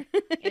just there.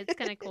 It's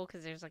kind of cool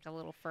because there's like a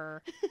little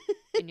fur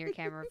in your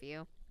camera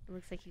view. It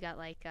looks like you got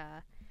like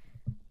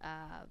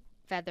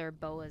feather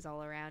boas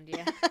all around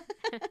you.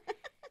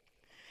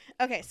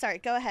 Okay, sorry.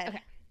 Go ahead.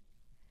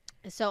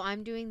 Okay. So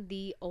I'm doing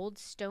the Old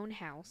Stone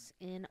House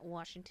in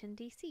Washington,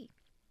 D.C.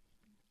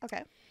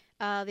 Okay.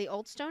 The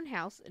Old Stone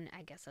House, and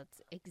I guess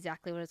that's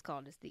exactly what it's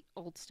called, is the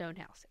Old Stone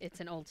House. It's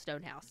an old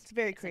stone house. It's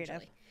very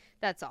creative.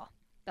 That's all.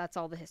 That's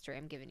all the history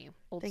I'm giving you.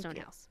 Old Thank Stone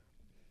you. House.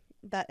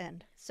 That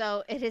end.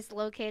 So it is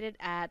located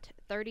at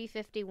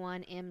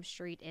 3051 M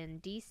Street in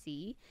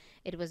D.C.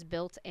 It was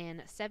built in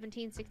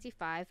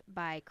 1765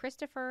 by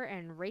Christopher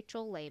and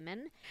Rachel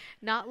Lehman.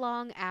 Not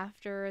long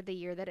after the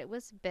year that it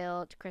was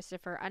built,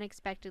 Christopher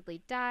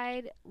unexpectedly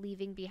died,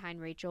 leaving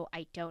behind Rachel.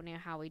 I don't know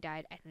how he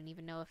died. I don't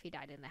even know if he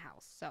died in the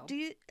house. So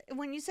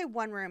when you say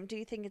one room, do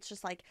you think it's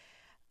just like...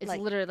 It's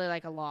literally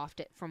like a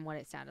loft from what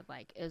it sounded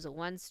like. It was a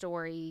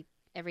one-story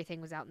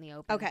everything was out in the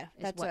open. Okay,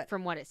 that's it.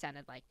 From what it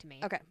sounded like to me.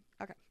 Okay.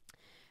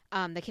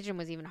 The kitchen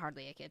was even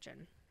hardly a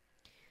kitchen.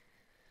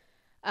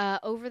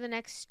 Over the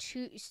next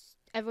 2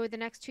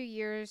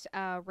 years,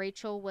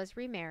 Rachel was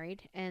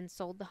remarried and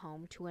sold the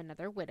home to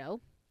another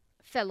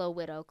fellow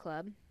widow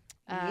club,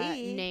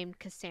 named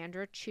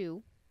Cassandra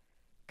Chu.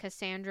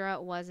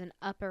 Cassandra was an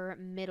upper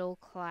middle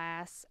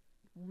class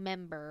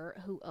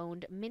member who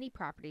owned many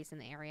properties in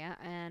the area,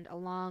 and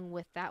along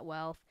with that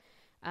wealth,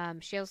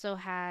 she also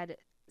had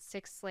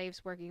 6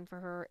 slaves working for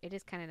her. It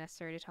is kind of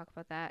necessary to talk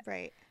about that.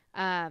 Right.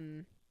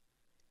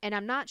 And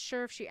I'm not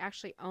sure if she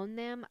actually owned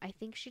them. I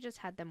think she just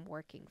had them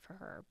working for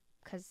her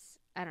because,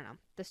 I don't know,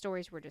 the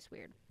stories were just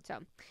weird. So,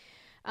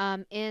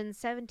 in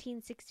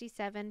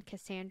 1767,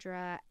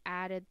 Cassandra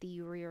added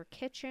the rear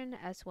kitchen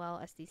as well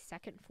as the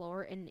second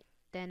floor, and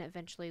then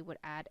eventually would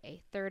add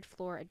a third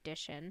floor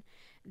addition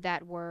they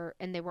were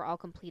all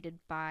completed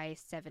by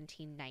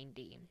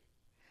 1790.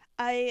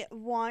 I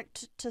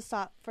want to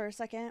stop for a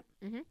second.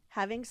 Mm-hmm.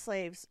 Having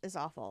slaves is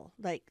awful.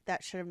 Like,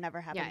 that should have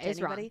never happened to it's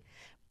anybody. wrong.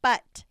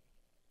 But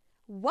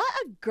what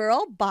a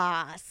girl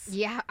boss.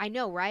 Yeah, I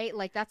know, right?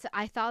 Like,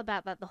 I thought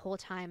about that the whole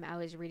time I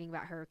was reading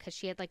about her, because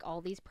she had like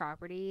all these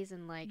properties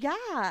and like,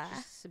 yeah,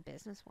 she's just a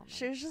businesswoman.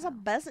 She was just a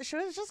business. She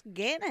was just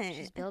getting it.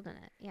 She's building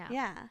it. Yeah.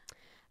 Yeah.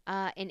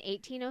 In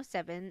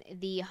 1807,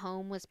 the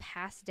home was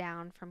passed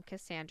down from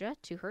Cassandra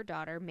to her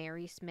daughter,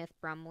 Mary Smith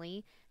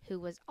Brumley, who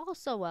was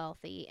also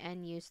wealthy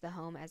and used the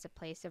home as a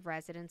place of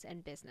residence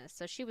and business.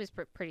 So she was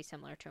pretty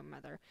similar to her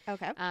mother.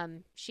 Okay.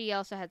 She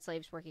also had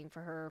slaves working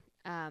for her.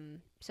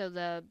 So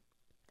the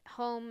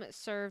home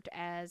served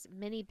as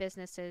many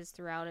businesses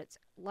throughout its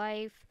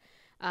life,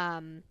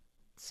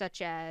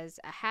 such as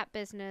a hat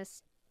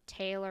business,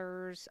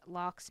 tailors,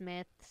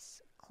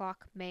 locksmiths,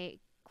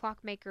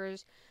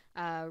 clockmakers,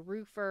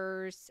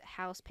 roofers,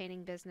 house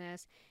painting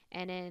business,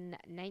 and in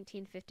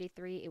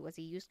 1953 it was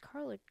a used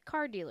car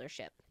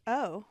dealership.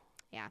 Oh.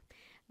 Yeah.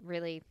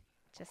 Really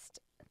just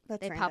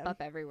That's they random. pop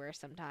up everywhere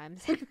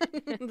sometimes.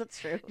 That's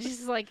true.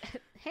 Just like,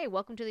 hey,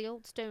 welcome to the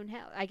old stone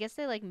house. I guess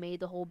they like made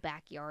the whole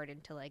backyard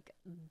into like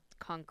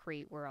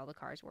concrete where all the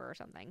cars were or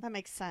something. That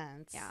makes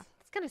sense. Yeah.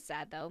 It's kind of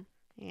sad though.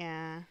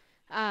 Yeah.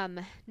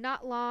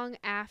 Not long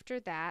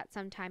after that,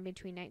 sometime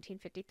between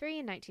 1953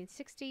 and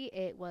 1960,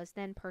 it was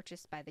then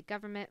purchased by the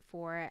government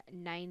for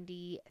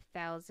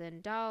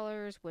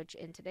 $90,000, which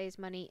in today's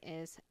money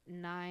is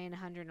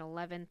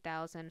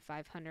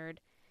 $911,500,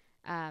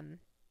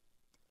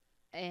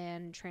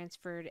 and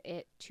transferred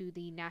it to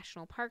the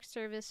National Park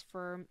Service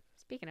for,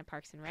 speaking of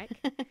Parks and Rec,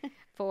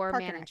 for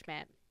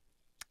management.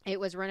 It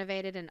was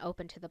renovated and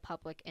opened to the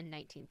public in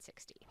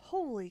 1960.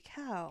 Holy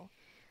cow.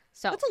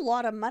 So that's a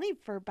lot of money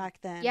for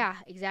back then. Yeah,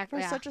 exactly.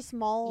 For such a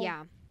small.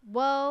 Yeah.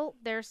 Well,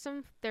 there's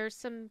some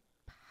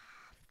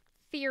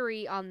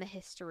theory on the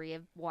history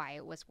of why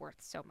it was worth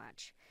so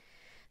much.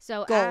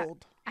 So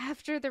gold.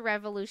 After the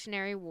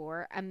Revolutionary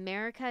War,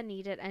 America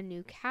needed a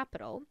new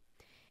capital.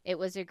 It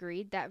was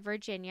agreed that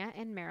Virginia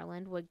and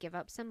Maryland would give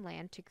up some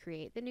land to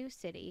create the new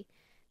city,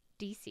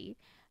 D.C.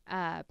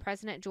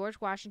 President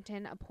George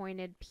Washington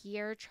appointed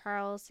Pierre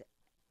Charles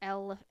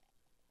L'Enfant.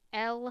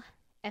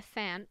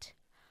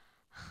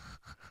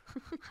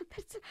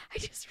 I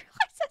just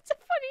realized that's the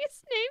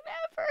funniest name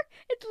ever.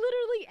 It's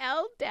literally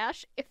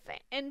L-Infant.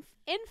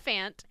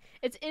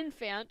 It's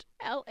infant.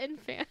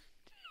 L'Enfant.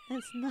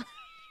 It's not.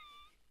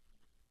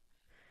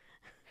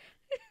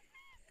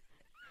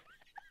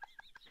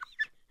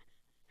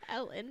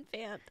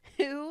 L'Enfant.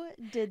 Who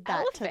did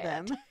that to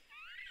them?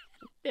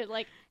 They're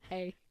like,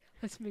 hey,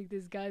 let's make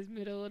this guy's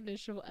middle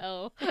initial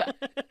L.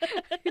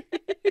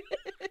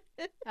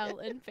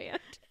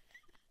 L'Enfant.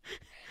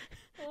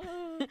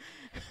 Oh.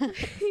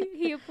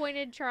 He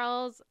appointed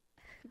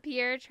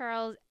Pierre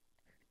Charles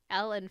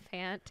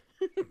L'Enfant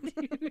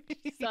to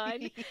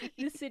design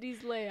the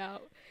city's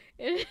layout.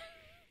 In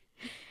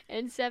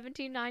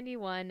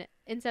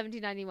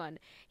 1791,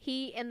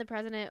 he and the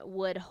president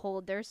would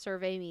hold their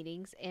survey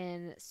meetings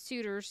in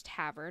Suter's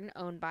Tavern,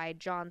 owned by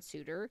John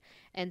Suter,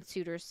 and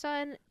Suter's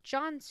son,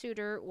 John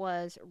Suter,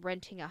 was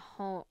renting a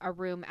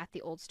room at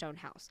the Old Stone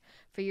House.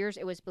 For years,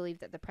 it was believed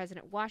that the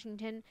President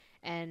Washington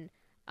and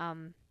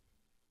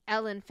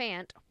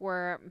L'Enfant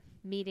were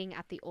meeting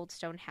at the Old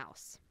Stone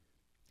House.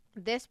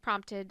 This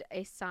prompted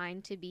a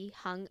sign to be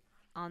hung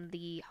on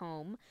the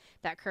home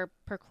that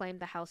proclaimed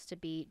the house to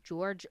be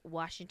George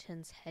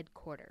Washington's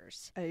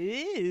headquarters. Ooh.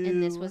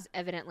 And this was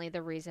evidently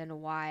the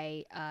reason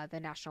why the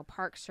National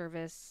Park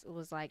Service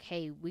was like,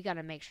 hey, we got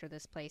to make sure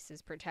this place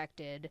is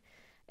protected.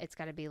 It's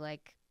got to be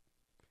like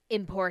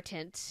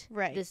important.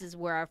 Right. This is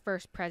where our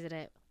first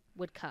president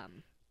would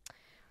come.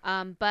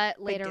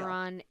 But later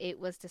on, it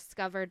was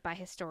discovered by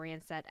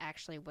historians that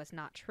actually was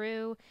not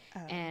true. Oh.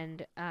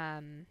 And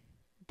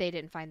they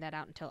didn't find that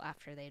out until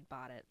after they'd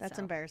bought it. That's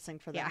embarrassing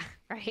for them. Yeah,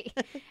 right.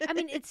 I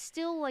mean, it's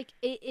still like,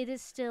 it is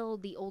still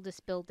the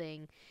oldest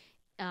building,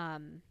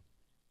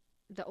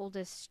 the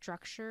oldest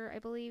structure, I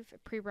believe,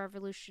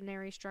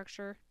 pre-revolutionary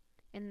structure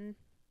in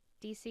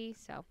D.C.,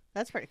 so.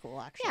 That's pretty cool,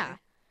 actually. Yeah.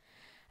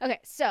 Okay,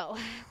 so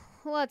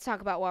let's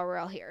talk about why we're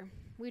all here.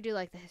 We do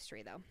like the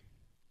history, though.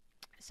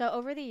 So,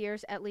 over the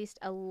years, at least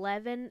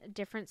 11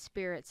 different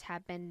spirits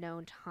have been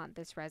known to haunt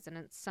this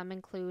residence. Some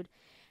include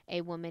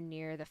a woman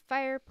near the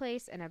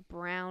fireplace in a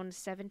brown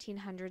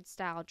 1700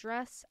 style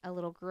dress. A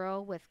little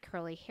girl with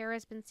curly hair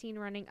has been seen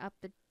running up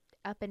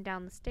and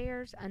down the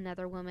stairs.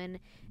 Another woman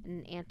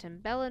in an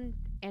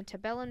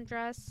antebellum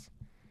dress,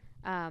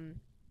 um,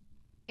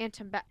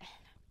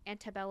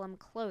 antebellum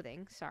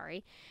clothing,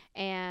 sorry,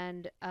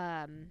 and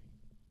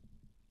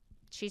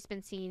she's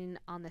been seen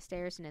on the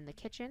stairs and in the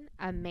kitchen.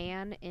 A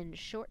man in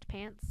short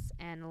pants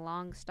and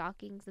long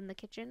stockings in the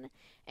kitchen.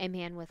 A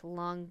man with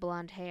long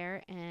blonde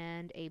hair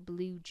and a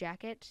blue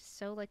jacket.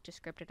 So like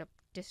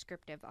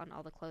descriptive on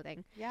all the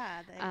clothing.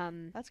 Yeah,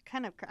 that's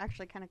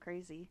actually kind of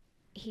crazy.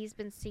 He's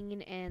been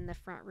seen in the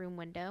front room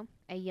window.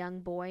 A young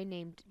boy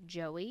named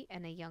Joey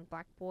and a young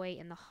black boy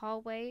in the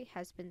hallway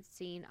has been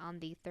seen on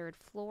the 3rd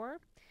floor.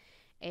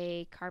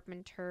 A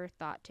carpenter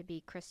thought to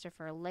be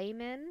Christopher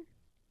Lehman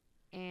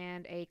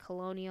and a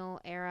colonial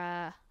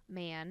era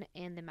man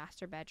in the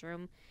master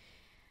bedroom,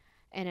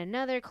 and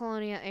another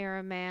colonial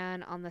era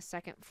man on the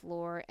 2nd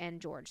floor,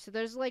 and George. So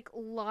there's like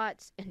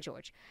lots, and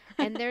George,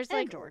 and there's And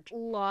like George.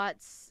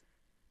 lots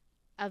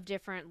of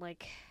different,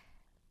 like,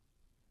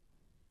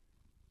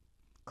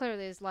 clearly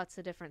there's lots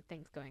of different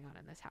things going on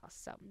in this house.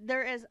 So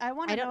There is. I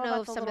want to I don't know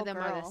about if the some of them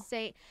little are girl. the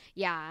same.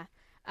 Yeah.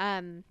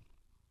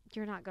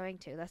 You're not going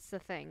to. That's the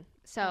thing.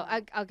 So Oh.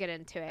 I'll get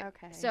into it.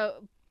 Okay.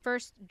 So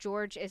first,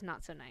 George is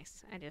not so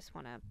nice. I just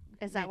want to.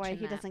 Is that why he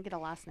mention that. doesn't get a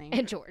last name?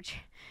 And George,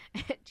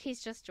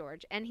 he's just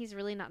George, and he's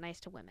really not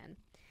nice to women.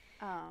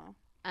 Oh.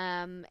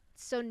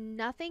 So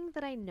nothing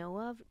that I know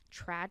of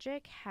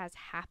tragic has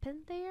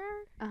happened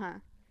there. Uh-huh.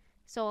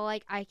 So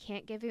like I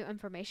can't give you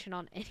information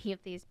on any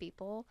of these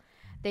people.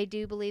 They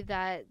do believe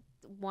that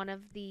one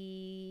of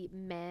the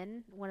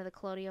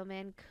colonial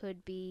men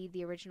could be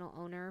the original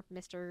owner,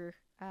 Mr.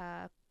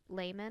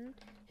 Lehman,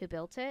 who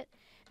built it,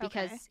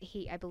 because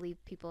I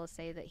believe people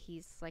say that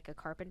he's like a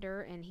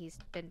carpenter, and he's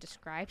been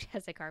described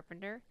as a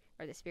carpenter,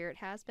 or the spirit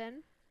has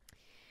been.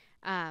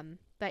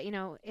 But you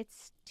know,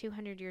 it's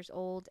 200 years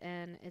old,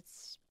 and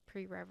it's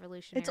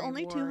pre-Revolutionary It's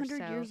only War, 200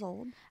 so, years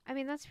old. I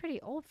mean, that's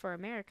pretty old for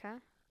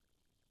America.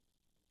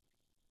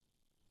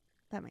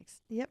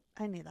 Yep,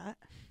 I knew that.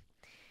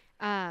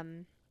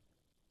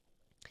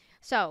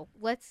 So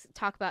let's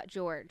talk about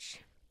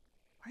George,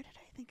 Why did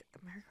I think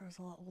America was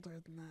a lot older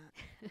than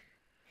that?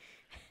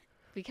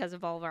 because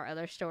of all of our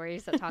other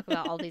stories that talk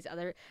about all these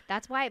other.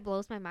 That's why it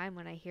blows my mind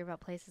when I hear about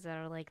places that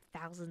are like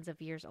thousands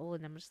of years old,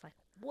 and I'm just like,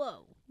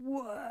 whoa,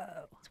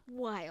 it's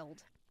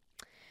wild.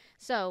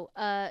 So,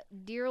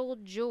 dear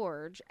old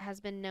George has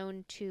been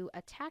known to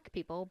attack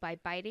people by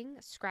biting,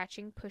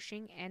 scratching,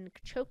 pushing, and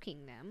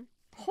choking them.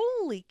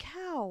 Holy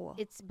cow.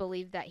 It's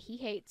believed that he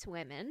hates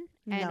women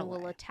and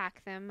will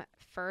attack them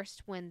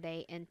first when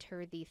they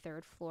enter the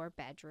 3rd floor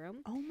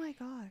bedroom. Oh my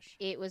gosh.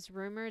 It was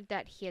rumored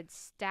that he had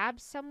stabbed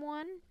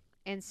someone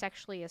and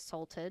sexually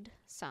assaulted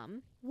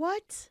some.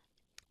 What?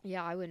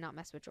 Yeah, I would not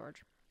mess with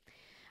George.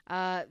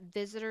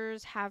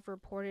 Visitors have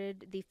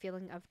reported the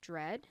feeling of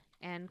dread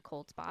and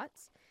cold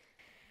spots.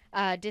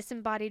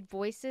 Disembodied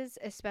voices,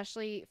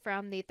 especially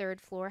from the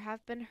 3rd floor,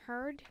 have been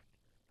heard.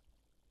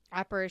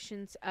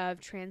 Apparitions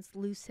of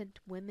translucent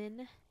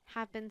women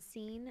have been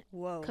seen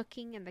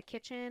cooking in the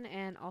kitchen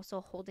and also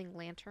holding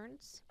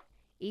lanterns.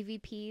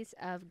 EVPs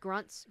of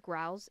grunts,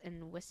 growls,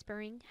 and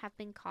whispering have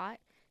been caught.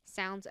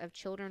 Sounds of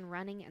children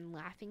running and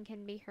laughing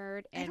can be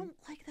heard. And I don't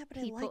like that,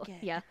 but people, I like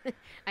it. Yeah,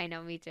 I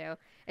know, me too.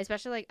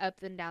 Especially like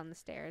up and down the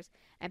stairs.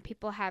 And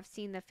people have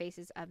seen the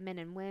faces of men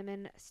and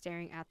women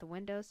staring out the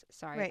windows.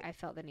 Sorry, Right. I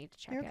felt the need to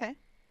check You're okay.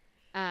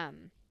 it.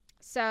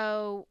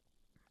 So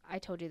I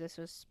told you this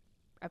was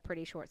a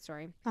pretty short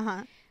story.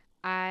 Uh-huh.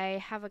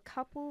 I have a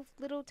couple of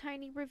little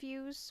tiny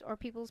reviews or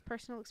people's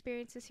personal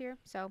experiences here.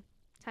 So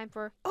time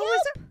for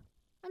Is there?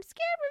 I'm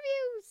scared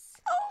reviews.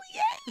 Oh,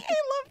 yay! I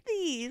love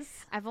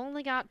these. I've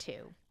only got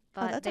 2,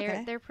 but that's they're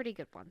okay. they're pretty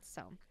good ones.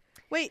 So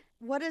Wait,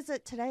 what is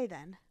it today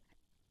then?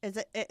 Is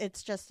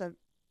it's just a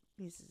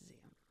museum?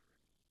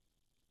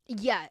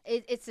 yeah,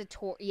 it's a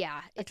tour.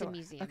 Yeah, it's a tour.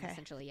 museum Okay.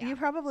 essentially. Yeah, You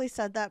probably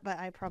said that, but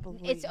I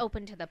probably... it's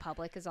open to the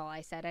public is all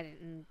I said. I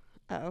didn't.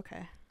 Oh,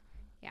 okay.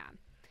 Yeah.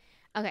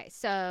 Okay,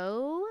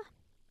 so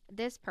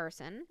this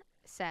person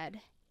said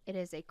it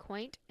is a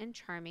quaint and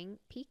charming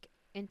peek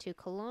into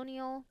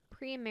colonial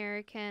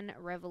pre-American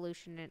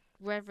revolution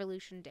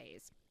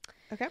days.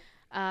 Okay.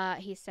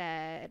 He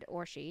said,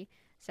 or she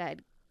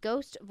said,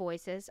 ghost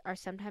voices are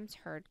sometimes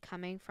heard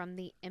coming from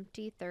the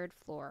empty 3rd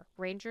floor.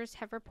 Rangers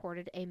have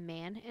reported a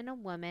man and a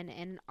woman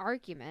in an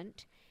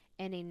argument,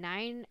 and a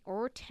 9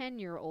 or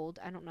 10-year-old,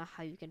 I don't know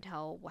how you can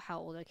tell how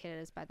old a kid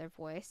is by their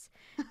voice,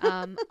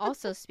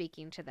 also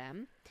speaking to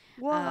them.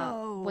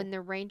 Whoa. When the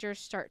Rangers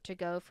start to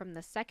go from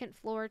the 2nd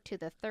floor to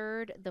the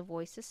 3rd, the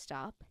voices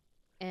stop,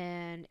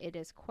 and it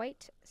is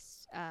quite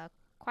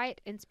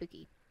quiet and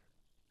spooky.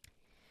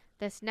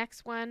 This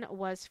next one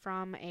was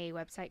from a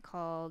website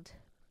called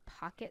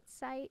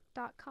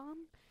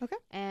pocketsite.com. Okay.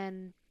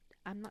 And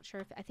I'm not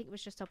sure if I think it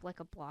was just like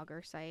a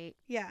blogger site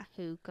Yeah.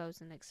 who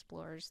goes and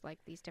explores like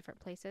these different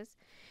places.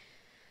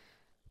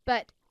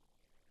 But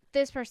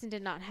this person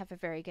did not have a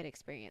very good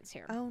experience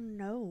here. Oh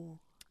no.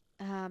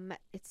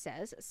 It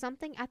says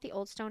something at the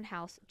Old Stone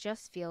House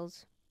just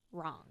feels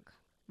wrong.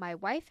 My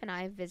wife and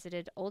I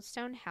visited Old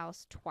Stone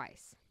House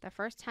twice. The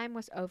first time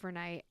was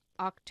overnight,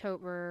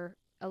 October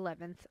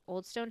 11th.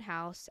 Old Stone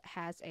House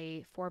has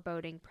a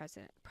foreboding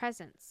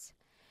presence.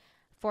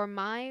 For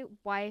my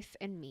wife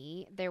and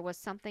me, there was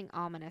something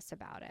ominous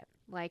about it.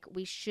 Like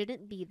we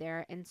shouldn't be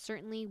there and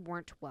certainly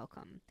weren't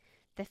welcome.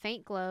 The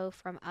faint glow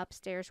from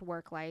upstairs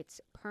work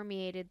lights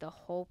permeated the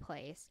whole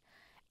place.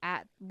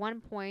 At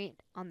one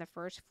point on the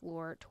first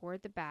floor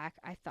toward the back,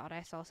 I thought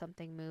I saw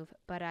something move,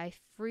 but I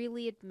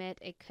freely admit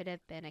it could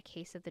have been a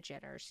case of the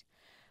jitters.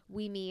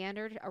 We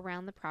meandered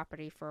around the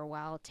property for a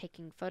while,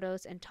 taking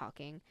photos and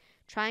talking,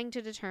 trying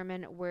to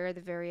determine where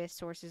the various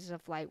sources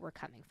of light were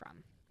coming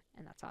from.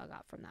 And that's all I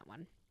got from that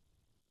one.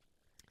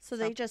 So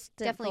they just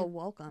didn't feel definitely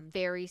welcome.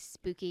 Very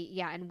spooky,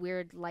 yeah, and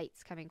weird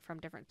lights coming from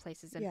different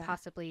places and Yeah.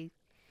 possibly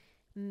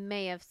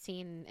may have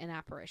seen an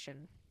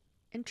apparition.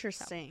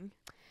 Interesting.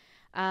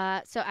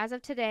 So as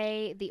of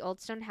today, the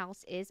Old Stone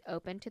House is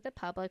open to the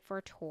public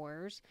for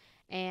tours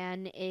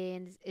and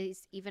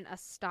is even a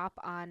stop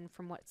on,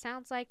 from what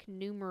sounds like,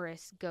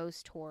 numerous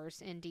ghost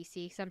tours in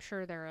DC. So I'm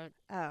sure there are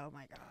Oh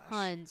my gosh.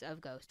 tons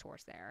of ghost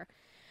tours there.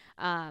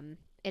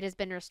 It has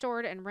been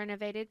restored and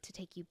renovated to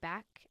take you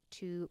back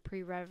to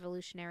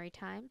pre-revolutionary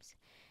times.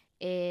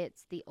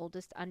 It's the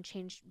oldest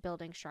unchanged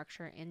building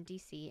structure in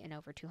DC and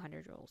over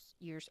 200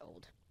 years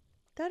old.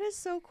 That is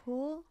so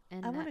cool.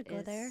 And I want to that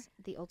go there. is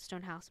the Old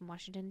Stone House in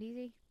Washington,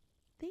 D.C.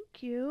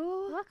 Thank You're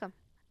you. welcome.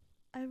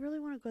 I really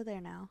want to go there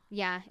now.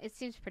 Yeah, it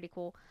seems pretty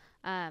cool.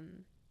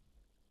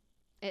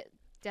 It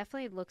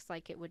definitely looks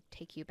like it would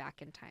take you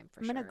back in time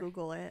for I'm sure. gonna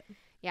Google it.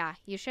 Yeah,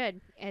 you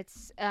should.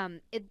 It's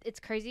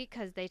crazy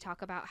because they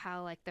talk about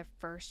how like the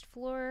first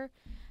floor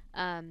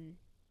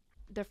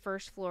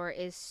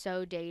is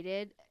so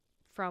dated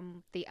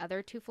from the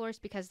other two floors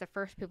because the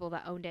first people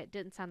that owned it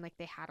didn't sound like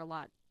they had a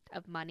lot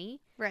of money.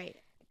 Right.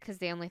 Because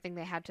the only thing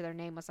they had to their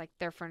name was like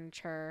their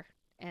furniture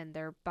and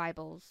their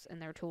Bibles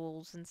and their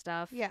tools and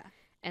stuff. Yeah.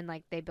 And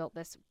like they built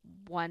this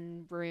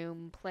one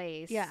room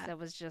place that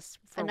was just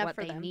for Enough what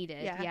for they them.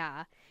 needed.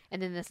 Yeah.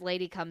 And then this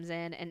lady comes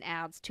in and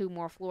adds 2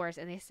 more floors,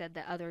 and they said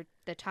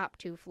the top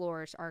 2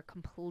 floors are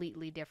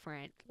completely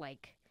different,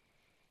 like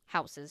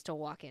houses to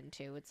walk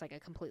into. It's like a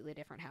completely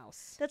different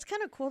house. That's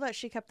kind of cool that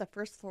she kept the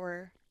first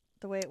floor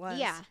the way it was.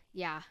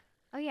 Yeah.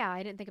 Oh yeah,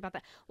 I didn't think about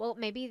that. Well,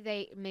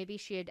 maybe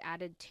she had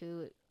added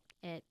to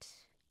it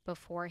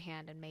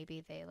beforehand, and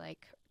maybe they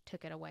like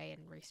took it away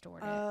and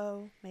restored it.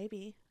 Oh,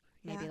 maybe.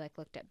 Maybe Yeah. like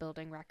looked at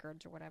building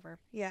records or whatever.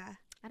 Yeah.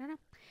 I don't know.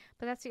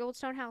 But that's the Old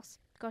Stone House.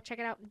 Go check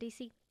it out in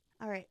DC.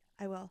 All right.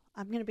 I will.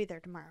 I'm gonna be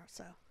there tomorrow.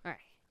 So. All right.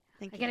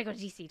 Thank I you. gotta go to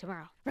DC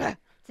tomorrow.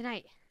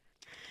 Tonight.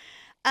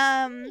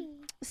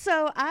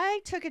 So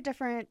I took a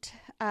different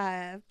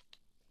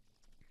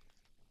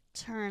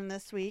turn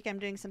this week. I'm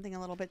doing something a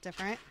little bit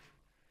different.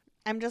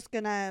 I'm just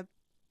gonna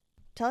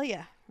tell you.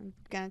 I'm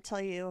gonna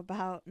tell you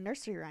about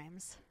nursery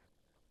rhymes.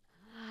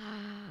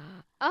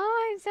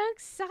 Oh, I'm so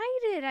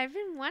excited. I've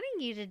been wanting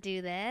you to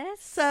do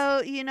this.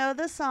 So you know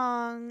the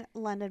song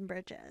London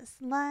Bridges.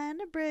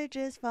 London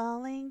Bridges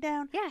falling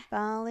down. Yeah.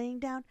 Falling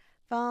down.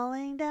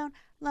 Falling down.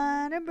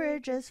 London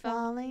Bridges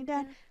falling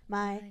down.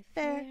 My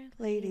fair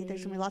lady.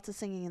 There's gonna be lots of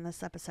singing in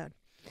this episode.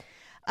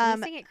 Can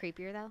you sing it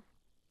creepier though?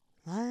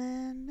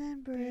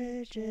 London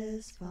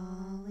Bridges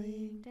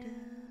falling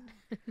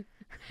down.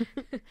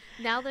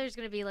 Now there's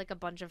going to be like a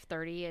bunch of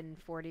 30 and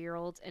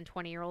 40-year-olds and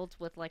 20-year-olds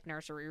with like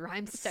nursery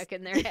rhymes stuck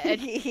in their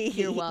head.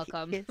 You're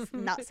welcome. It's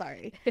not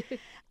sorry.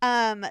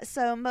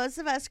 So most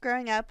of us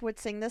growing up would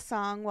sing this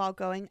song while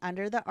going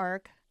under the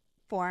ark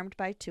formed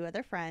by 2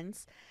 other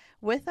friends,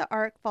 with the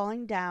ark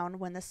falling down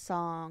when the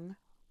song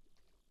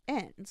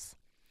ends.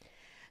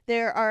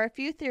 There are a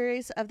few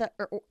theories of the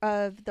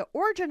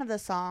origin of the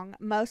song.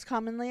 Most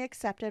commonly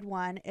accepted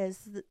one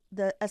is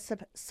a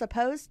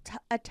supposed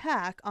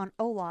attack on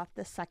Olaf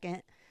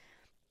II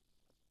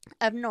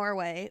of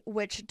Norway,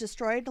 which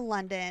destroyed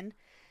London,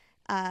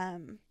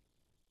 the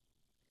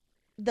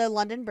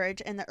London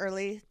Bridge in the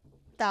early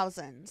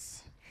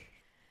thousands.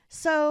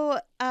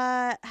 So,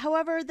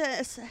 however,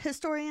 the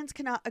historians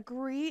cannot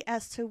agree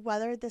as to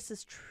whether this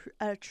is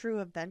a true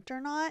event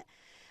or not.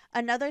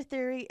 Another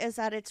theory is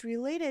that it's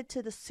related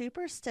to the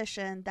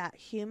superstition that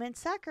human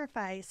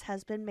sacrifice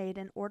has been made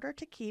in order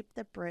to keep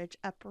the bridge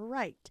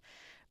upright,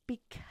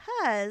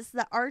 because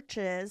the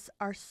arches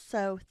are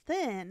so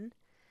thin,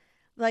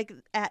 like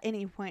at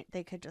any point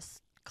they could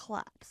just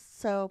collapse.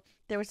 So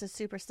there was a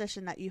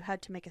superstition that you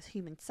had to make a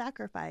human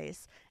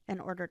sacrifice in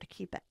order to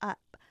keep it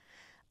up.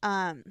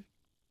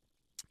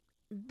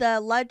 The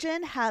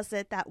legend has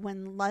it that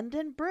when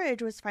London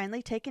Bridge was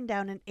finally taken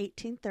down in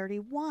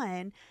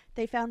 1831,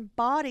 they found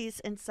bodies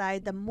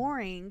inside the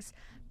moorings,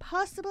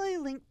 possibly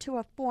linked to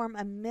a form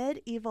of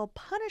medieval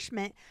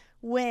punishment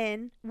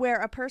where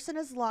a person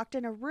is locked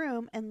in a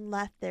room and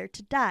left there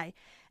to die.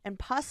 and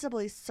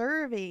possibly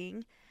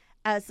serving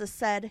as the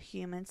said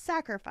human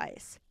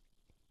sacrifice.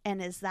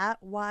 And is that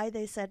why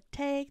they said,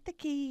 take the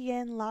key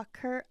and lock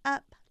her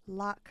up,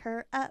 lock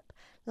her up,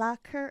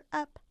 lock her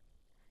up?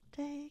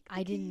 Take the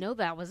I didn't key. know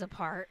that was a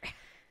part.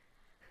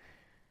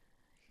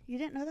 You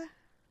didn't know that?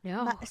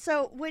 No.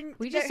 So when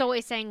We just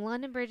always sang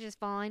London Bridge is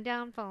falling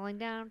down, falling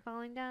down,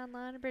 falling down,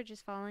 London Bridge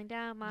is falling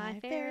down, my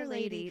fair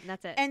lady. And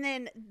that's it. And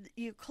then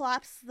you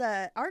collapse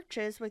the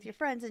arches with your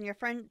friends, and your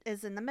friend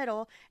is in the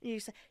middle, and you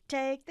say,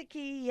 take the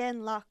key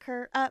and lock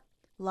her up,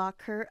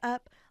 lock her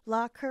up,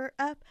 lock her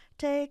up,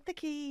 take the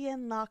key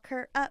and lock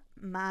her up,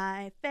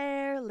 my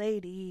fair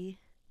lady.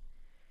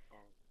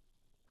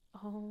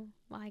 Oh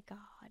my God.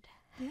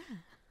 Yeah.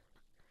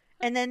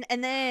 And then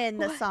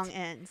the What? song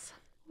ends.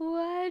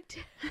 What?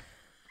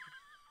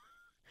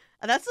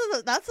 That's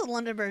the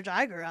London Bridge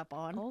I grew up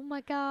on. Oh my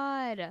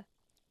God.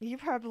 You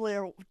probably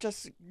are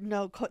just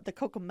know the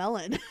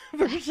Cocomelon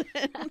version.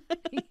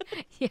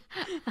 Yeah.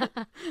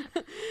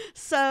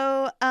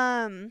 So,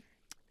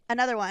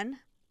 another one.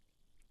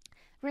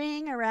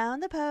 Ring around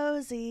the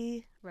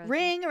posy, Rosie.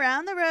 ring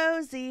around the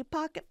rosy,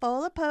 pocket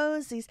full of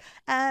posies,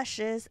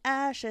 ashes,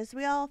 ashes,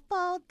 we all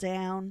fall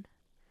down.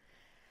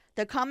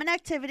 The common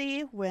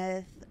activity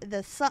with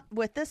this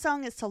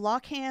song is to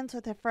lock hands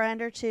with a friend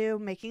or two,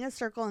 making a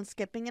circle and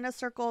skipping in a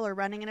circle or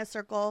running in a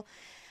circle,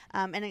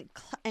 and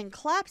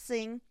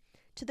collapsing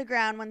to the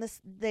ground when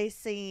they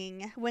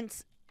sing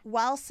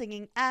while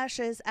singing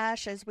ashes,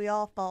 ashes, we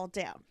all fall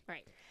down.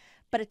 Right.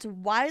 But it's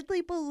widely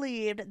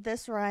believed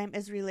this rhyme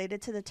is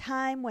related to the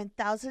time when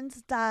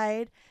thousands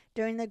died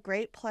during the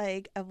Great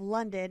Plague of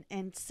London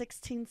in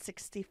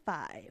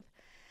 1665.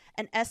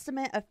 An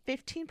estimate of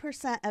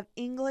 15% of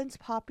England's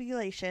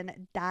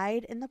population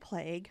died in the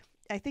plague.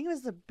 I think it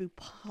was the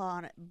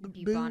bubonic.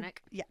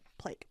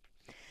 Plague.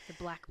 The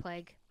Black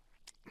Plague.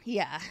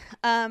 Yeah.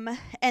 And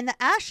the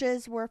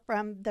ashes were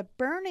from the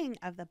burning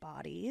of the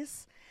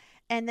bodies,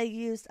 and they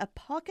used a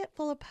pocket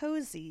full of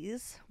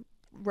posies,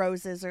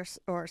 roses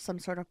or some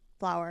sort of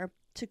flower,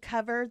 to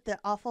cover the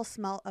awful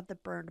smell of the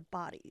burned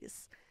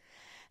bodies.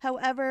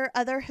 However,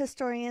 other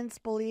historians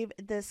believe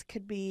this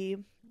could be,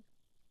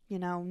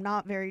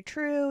 not very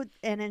true,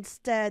 and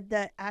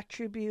instead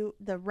attribute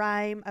the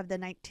rhyme of the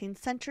 19th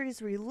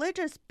century's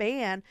religious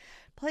ban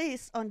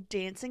placed on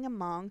dancing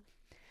among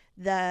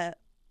the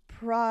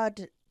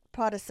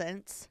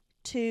Protestants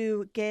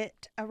to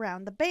get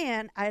around the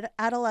ban.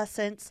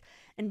 Adolescents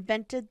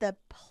invented the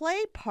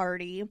play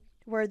party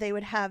where they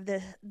would have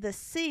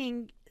this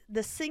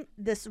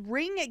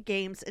ring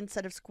games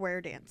instead of square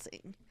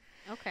dancing.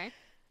 Okay.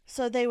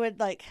 So they would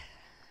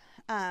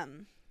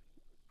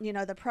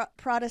the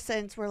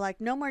Protestants were like,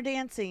 no more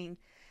dancing.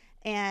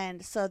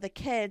 And so the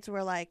kids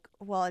were like,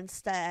 well,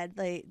 instead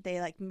they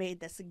made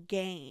this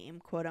game,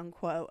 quote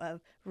unquote,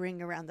 of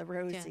ring around the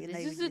rosy. Yeah, and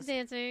this is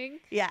dancing.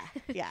 Yeah.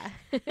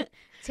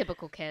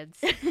 Typical kids.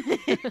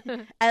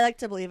 I like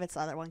to believe it's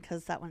the other one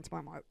because that one's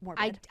more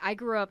morbid. I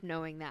grew up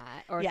knowing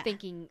that or Yeah.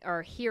 thinking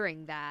or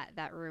hearing that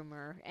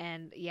rumor.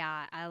 And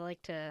yeah, I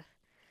like to...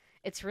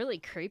 It's really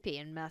creepy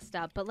and messed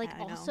up. But I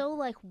know.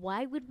 also,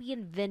 why would we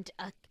invent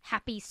a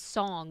happy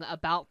song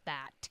about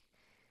that?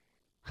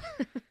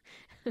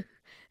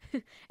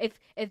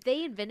 If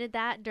they invented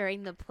that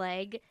during the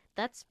plague,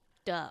 that's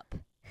up.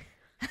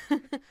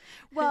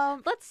 Well,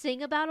 Let's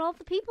sing about all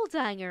the people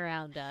dying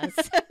around us.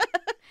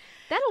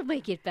 That'll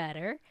make it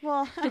better.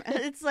 well,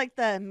 it's like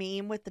the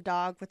meme with the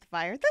dog with the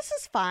fire. This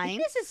is fine.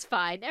 This is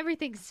fine.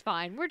 Everything's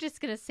fine. We're just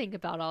gonna sing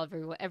about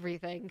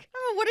everything.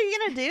 Oh, what are you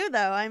gonna do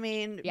though? I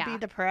mean, Yeah. be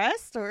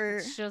depressed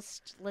or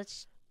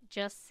Let's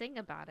just sing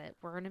about it.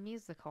 We're in a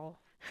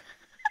musical.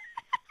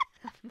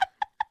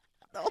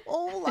 the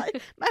whole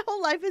life? My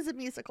whole life is a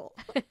musical.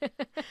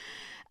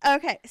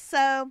 Okay,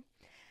 so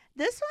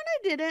this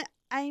one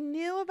I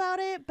knew about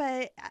it,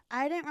 but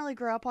I didn't really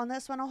grow up on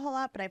this one a whole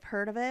lot, but I've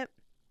heard of it.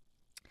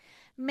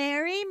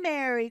 Mary,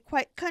 Mary,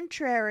 quite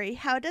contrary,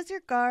 how does your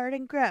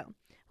garden grow?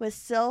 With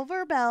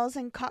silver bells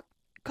and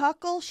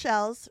cockle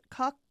shells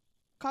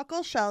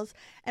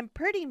and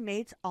pretty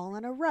mates all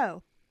in a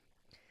row.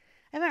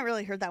 I haven't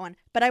really heard that one,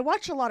 but I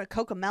watched a lot of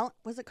Cocomelon.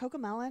 Was it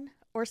Cocomelon?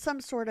 Or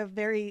some sort of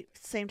very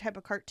same type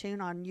of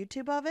cartoon on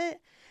YouTube of it.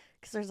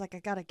 Because there's I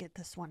gotta get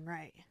this one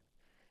right.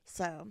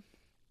 So,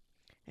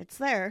 it's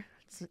there.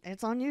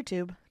 It's on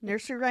YouTube.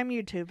 Nursery Rhyme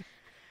YouTube.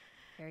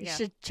 There You you go.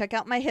 should check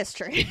out my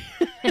history.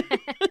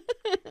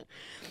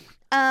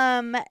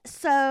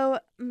 So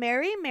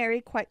Mary,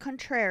 Mary, quite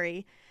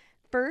contrary,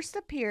 first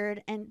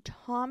appeared in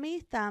Tommy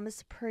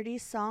Thumb's Pretty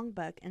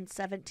Songbook in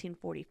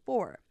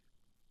 1744.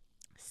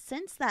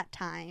 Since that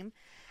time,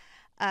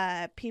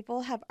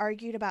 people have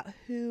argued about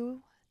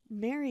who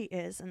Mary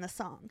is in the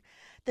song.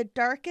 The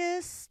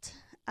darkest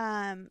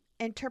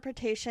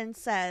interpretation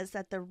says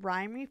that the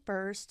rhyme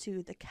refers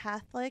to the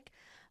Catholic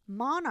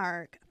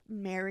monarch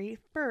Mary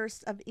I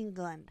of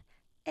England,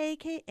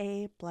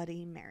 aka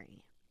Bloody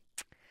Mary.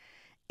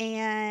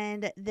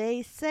 And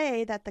they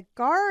say that the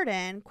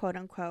garden, quote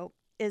unquote,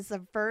 in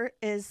the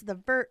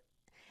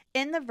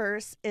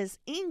verse is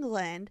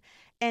England,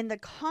 and the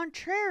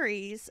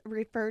contraries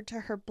referred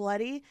to her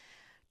bloody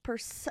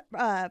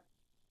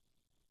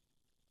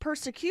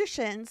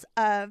persecutions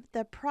of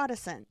the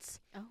Protestants.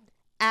 Oh.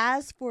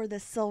 As for the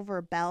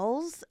silver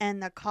bells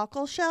and the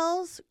cockle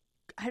shells,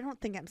 I don't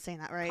think I'm saying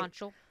that right.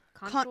 Conchal?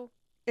 It's Cockle.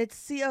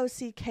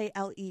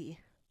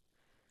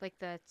 Like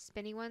the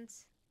spinny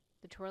ones?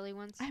 The twirly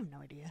ones? I have no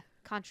idea.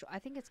 Conchal. I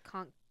think it's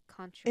conchal.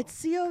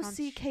 It's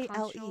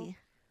Cockle.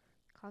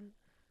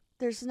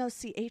 There's no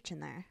CH in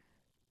there.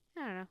 I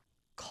don't know.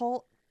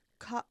 Cockle.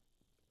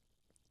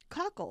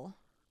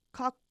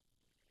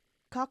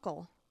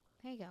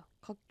 There you go.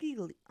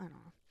 Cockili. I don't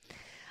know.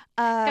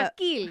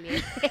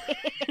 Coquille.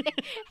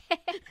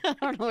 I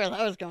don't know where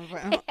that was coming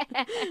from.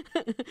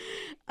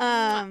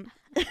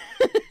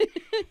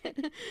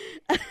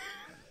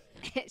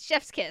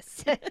 Chef's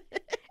kiss.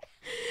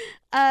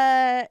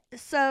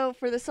 So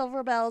for the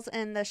silver bells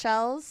and the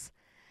shells,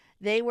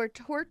 they were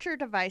torture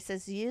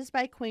devices used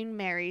by Queen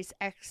Mary's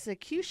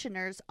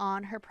executioners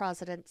on her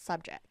Protestant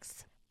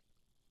subjects.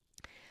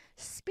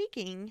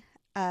 Speaking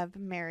of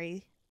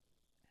Mary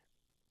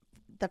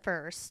the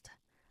First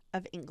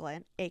of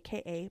England,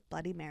 aka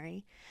Bloody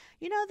Mary,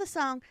 you know the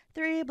song,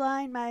 three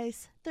blind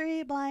mice,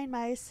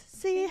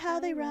 see how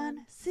they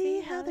run,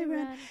 see how they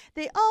run.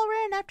 They all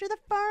ran after the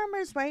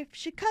farmer's wife.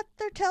 She cut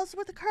their tails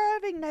with a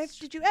carving knife.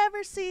 Did you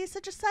ever see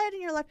such a sight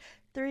in your life?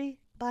 Three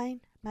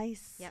blind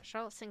mice. Yeah,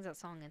 Charlotte sings that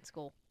song in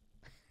school.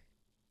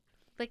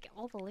 Like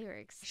all the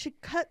lyrics. She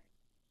cut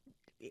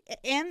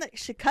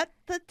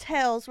the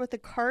tails with a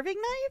carving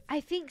knife?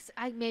 I think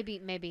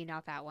maybe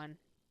not that one.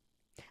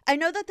 I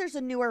know that there's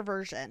a newer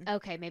version.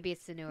 Okay, maybe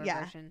it's the newer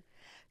version.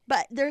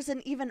 But there's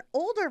an even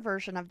older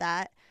version of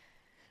that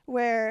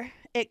where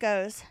it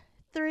goes,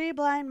 three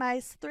blind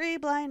mice,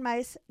 Dame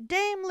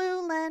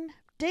Lulin.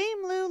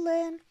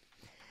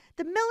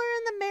 The miller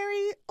and the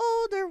merry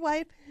older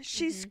wife,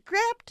 she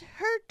scrapped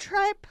her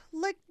tripe,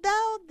 licked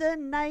thou the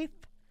knife.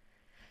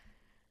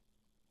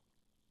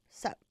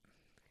 So.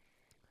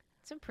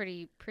 It's a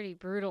pretty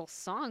brutal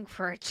song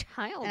for a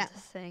child to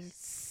sing.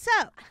 So,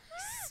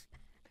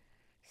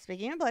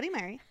 speaking of Bloody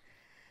Mary,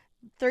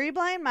 three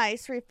blind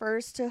mice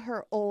refers to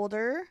her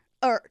order.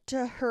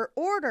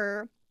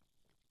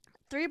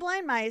 Three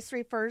blind mice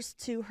refers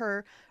to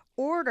her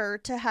order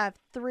to have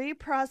three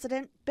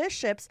Protestant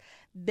bishops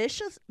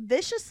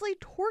viciously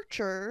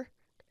tortured,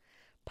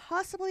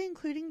 possibly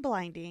including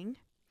blinding,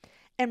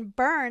 and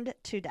burned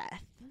to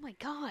death. Oh my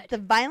God. The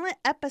violent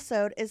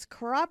episode is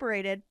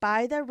corroborated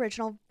by the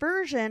original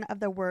version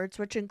of the words,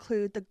 which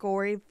include the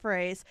gory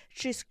phrase,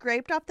 she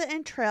scraped off the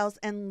entrails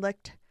and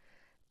licked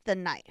the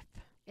knife.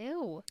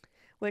 Ew.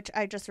 Which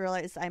I just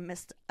realized I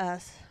missed a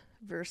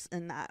verse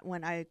in that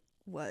when I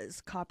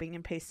was copying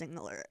and pasting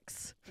the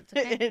lyrics. It's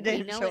okay. It We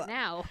didn't know show it up.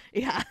 now.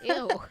 Yeah.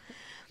 Ew.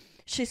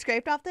 She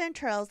scraped off the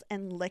entrails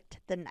and licked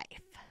the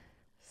knife.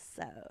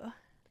 So.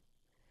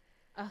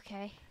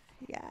 Okay.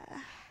 Yeah.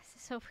 Is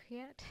this over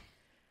yet?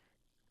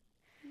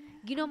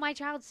 You know, my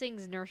child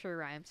sings nursery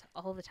rhymes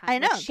all the time. I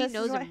know. Like, she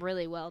knows them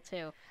really well,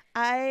 too.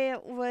 I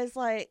was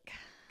like...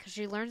 Because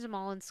she learns them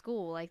all in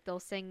school. Like, they'll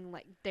sing,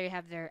 like, they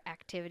have their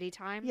activity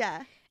time.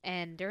 Yeah.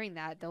 And during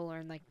that, they'll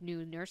learn, like,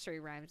 new nursery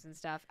rhymes and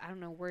stuff. I don't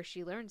know where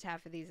she learns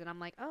half of these. And I'm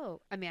like,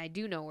 oh. I mean, I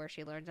do know where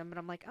she learns them. But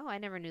I'm like, oh, I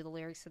never knew the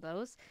lyrics to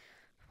those.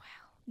 Wow.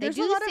 There's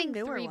they a do lot of sing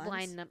newer Three ones.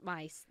 Blind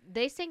Mice.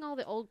 They sing all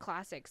the old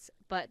classics,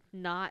 but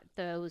not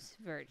those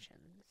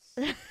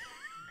versions.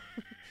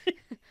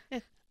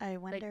 I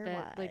wonder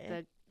why. Like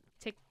the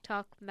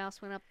TikTok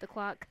mouse went up the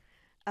clock.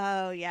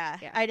 Oh, yeah.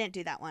 Yeah. I didn't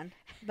do that one,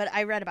 but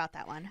I read about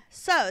that one.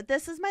 So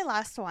this is my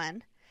last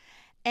one.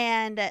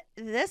 And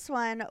this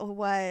one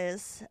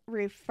was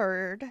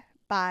referred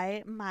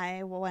by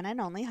my one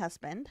and only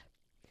husband.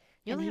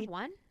 You And only he- have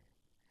one?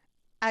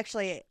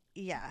 Actually,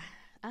 yeah.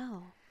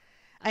 Oh.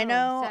 I Oh,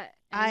 know is that-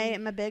 I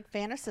am a big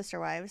fan of Sister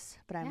Wives,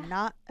 but I'm Yeah.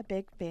 not a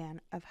big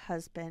fan of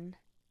husband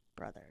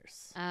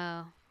brothers.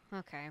 Oh,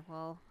 okay.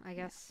 Well, I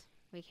guess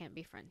we can't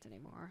be friends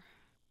anymore.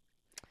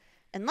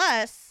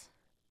 Unless...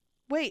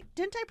 Wait,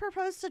 didn't I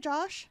propose to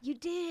Josh? You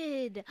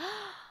did.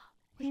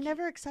 He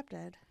never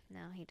accepted.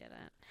 No, he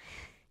didn't.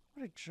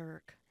 What a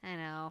jerk. I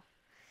know.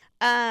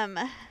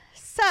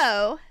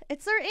 So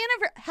it's their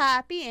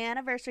happy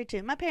anniversary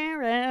to my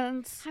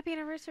parents. Happy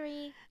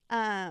anniversary.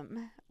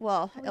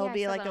 Well, Oh, it'll yeah, I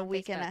be saw like that a on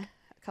week and Facebook.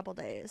 a couple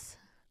days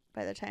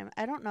by the time.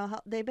 I don't know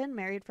how they've been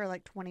married for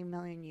like 20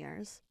 million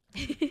years.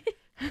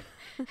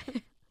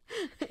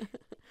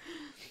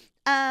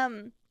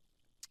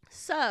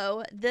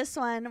 So this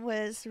one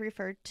was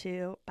referred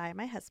to by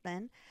my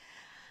husband.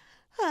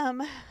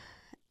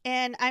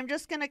 And I'm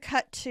just going to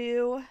cut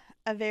to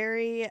a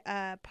very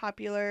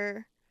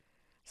popular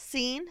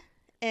scene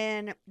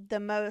in the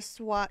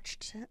most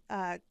watched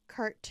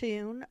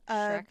cartoon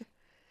of Shrek.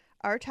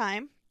 our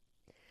time.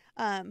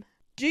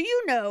 Do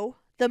you know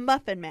the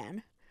Muffin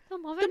Man? The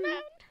Muffin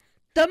Man?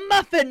 The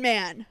Muffin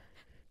Man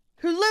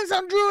who lives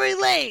on Drury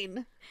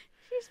Lane.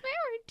 She's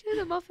married to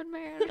the Muffin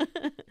Man.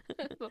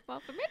 The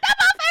Muffin Man.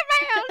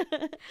 Not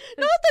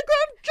the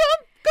gum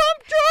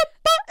drop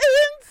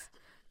buttons.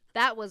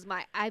 That was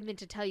my. I meant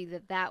to tell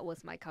you that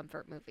was my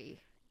comfort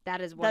movie.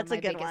 That is one That's of a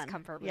my good biggest one.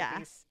 comfort Yeah.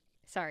 movies.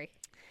 Sorry.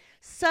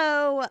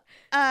 So,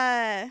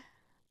 the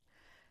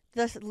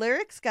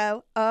lyrics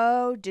go,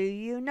 "Oh, do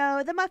you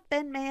know the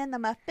Muffin Man, the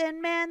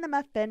Muffin Man, the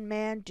Muffin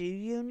Man? Do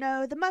you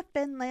know the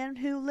Muffin Man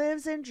who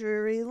lives in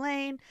Drury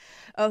Lane?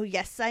 Oh,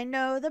 yes, I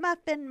know the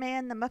Muffin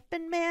Man, the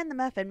Muffin Man, the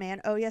Muffin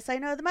Man. Oh, yes, I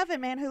know the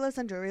Muffin Man who lives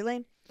in Drury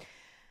Lane."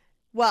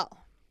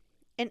 Well,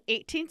 in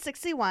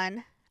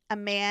 1861, a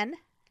man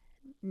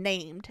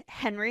named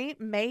Henry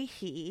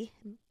Mayhew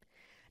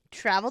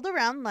traveled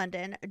around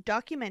London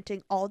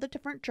documenting all the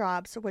different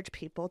jobs which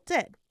people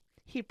did.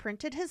 He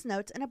printed his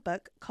notes in a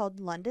book called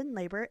London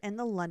Labor and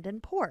the London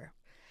Poor.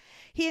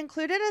 He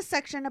included a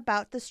section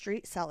about the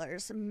street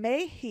sellers.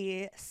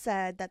 Mayhew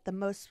said that the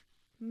most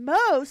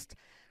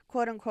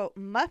quote unquote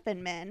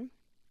muffin men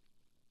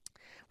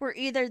were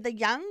either the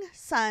young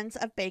sons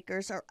of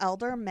bakers or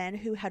elder men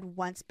who had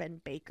once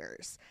been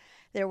bakers.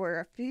 There were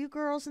a few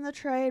girls in the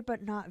trade,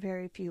 but not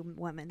very few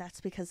women. That's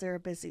because they were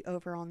busy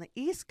over on the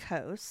East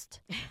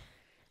Coast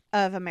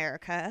of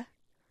America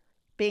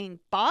being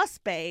boss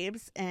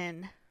babes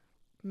and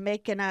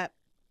making up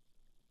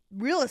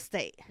real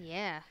estate.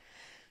 Yeah.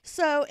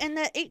 So in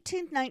the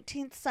 18th,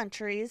 19th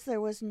centuries, there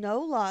was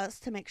no laws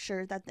to make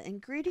sure that the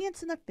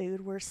ingredients in the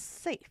food were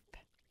safe.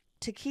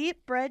 To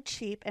keep bread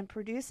cheap and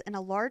produce in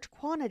a large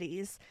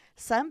quantities,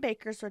 some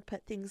bakers would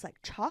put things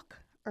like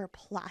chalk or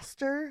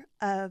plaster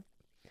of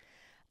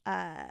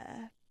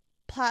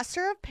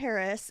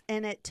Paris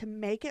in it to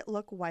make it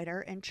look whiter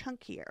and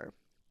chunkier.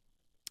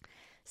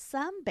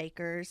 Some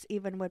bakers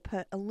even would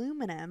put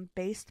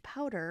aluminum-based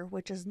powder,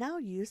 which is now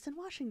used in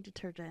washing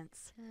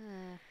detergents.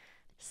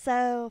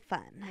 So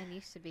fun. Mine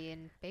used to be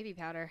in baby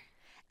powder.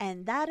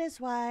 And that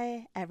is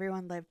why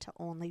everyone lived to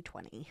only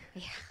 20.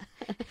 Yeah.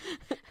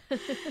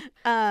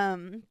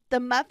 The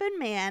Muffin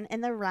Man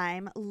in the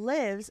rhyme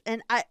lives,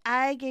 and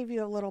I gave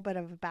you a little bit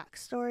of a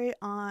backstory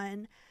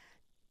on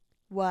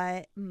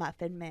what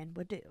Muffin Men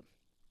would do.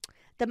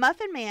 The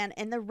Muffin Man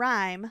in the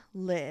rhyme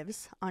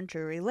lives on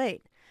Drury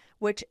Lane,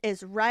 which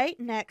is right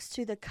next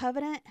to the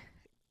Covent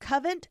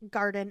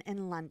Garden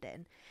in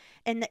London.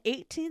 In the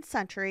 18th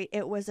century,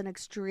 it was an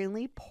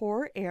extremely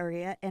poor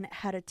area and it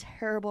had a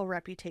terrible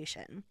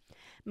reputation.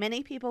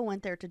 Many people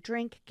went there to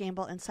drink,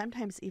 gamble, and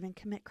sometimes even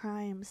commit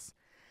crimes.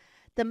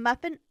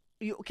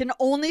 You can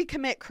only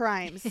commit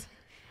crimes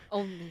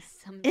Only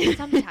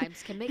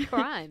sometimes commit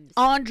crimes.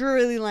 on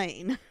Drury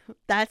Lane.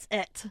 That's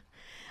it.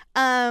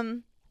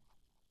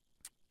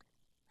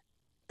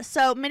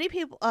 So many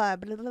people,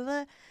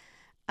 the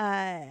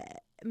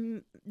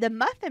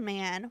Muffin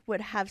Man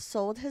would have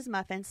sold his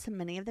muffins to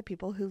many of the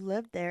people who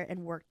lived there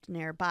and worked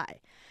nearby.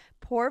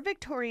 Poor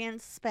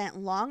Victorians spent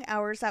long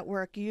hours at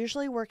work,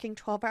 usually working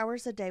 12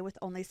 hours a day with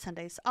only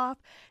Sundays off.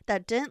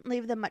 That didn't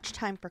leave them much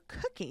time for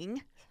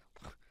cooking.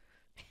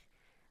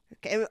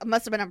 Okay, it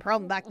must have been a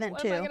problem back then,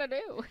 too. What am I going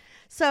to do?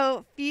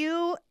 So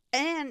few,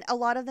 and a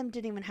lot of them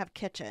didn't even have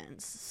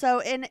kitchens. So,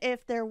 and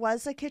if there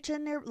was a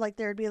kitchen there, like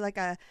there'd be like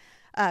a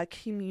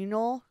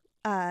communal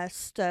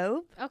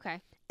stove. Okay.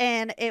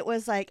 And it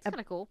was like That's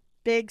kind of cool.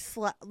 big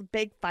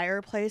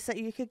fireplace that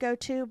you could go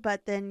to,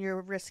 but then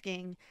you're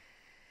risking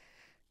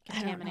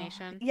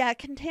Contamination. Yeah,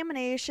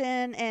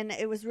 contamination, and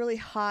it was really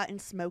hot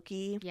and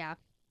smoky. Yeah.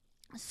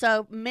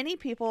 So many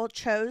people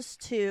chose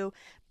to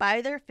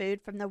buy their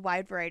food from the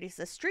wide varieties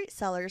of street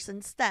sellers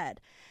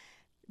instead.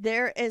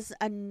 There is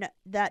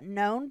that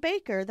known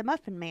baker, the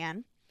Muffin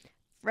Man,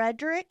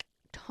 Frederick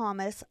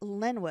Thomas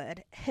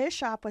Linwood. His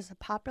shop was a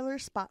popular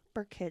spot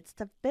for kids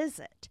to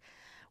visit,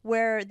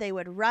 where they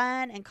would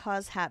run and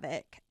cause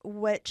havoc,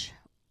 which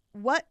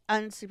what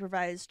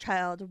unsupervised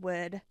child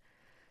would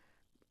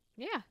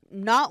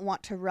not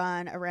want to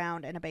run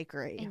around in a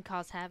bakery and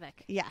cause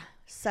havoc? Yeah.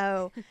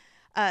 So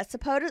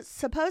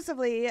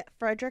supposedly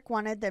Frederick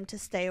wanted them to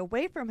stay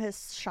away from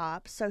his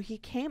shop, so he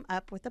came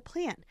up with a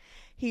plan.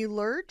 He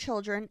lured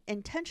children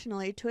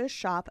intentionally to his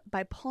shop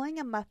by pulling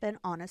a muffin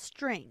on a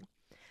string.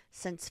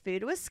 Since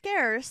food was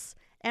scarce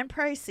and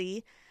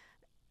pricey,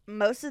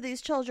 most of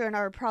these children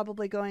are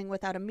probably going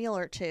without a meal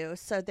or two,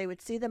 so they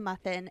would see the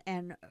muffin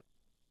and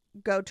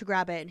go to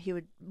grab it, and he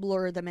would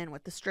lure them in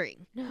with the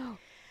string. No.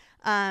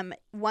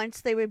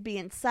 Once they would be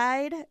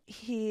inside,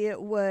 he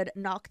would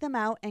knock them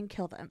out and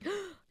kill them.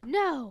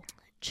 No.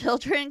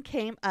 Children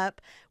came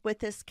up with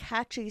this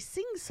catchy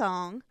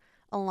sing-song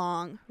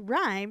along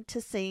rhyme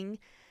to sing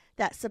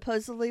that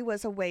supposedly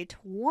was a way to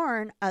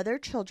warn other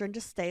children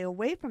to stay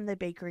away from the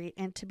bakery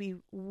and to be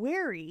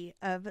wary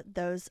of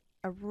those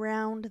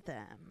around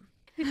them.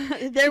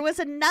 There was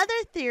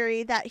another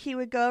theory that he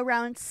would go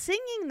around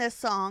singing this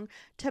song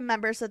to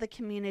members of the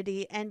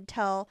community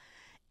until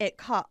it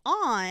caught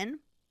on.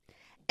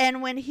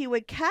 And when he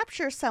would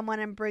capture someone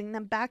and bring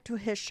them back to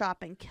his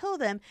shop and kill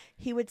them,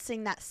 he would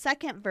sing that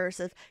second verse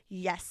of,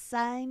 "Yes,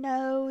 I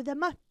know the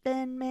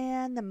Muffin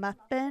Man, the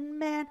Muffin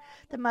Man,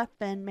 the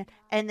Muffin Man."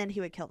 And then he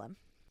would kill them.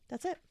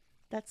 That's it.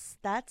 That's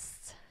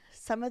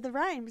some of the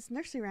rhymes,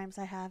 nursery rhymes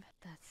I have.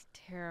 That's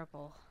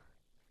terrible.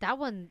 That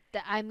one,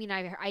 I mean,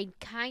 I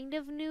kind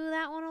of knew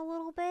that one a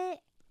little bit,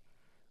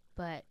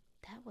 but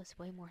that was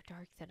way more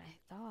dark than I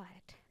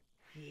thought.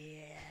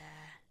 Yeah.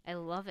 I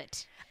love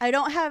it. I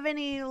don't have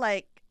any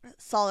like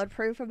solid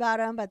proof about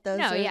them, but those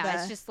are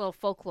it's just little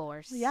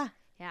folklores. Yeah.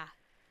 Yeah.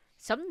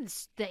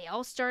 They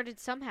all started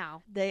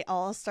somehow. They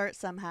all start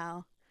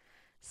somehow.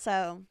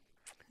 So,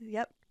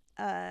 yep.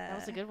 That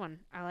was a good one.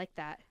 I like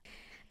that.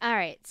 All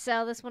right.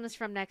 So this one is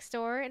from next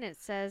door, and it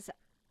says,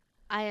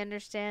 I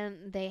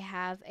understand they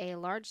have a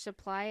large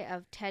supply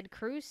of Ted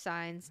Cruz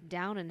signs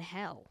down in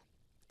hell.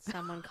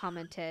 Someone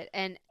commented.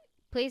 And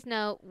please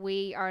note,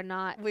 we are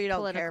not We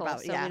don't political, care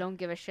about, so we don't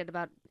give a shit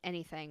about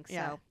anything. So,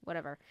 Yeah.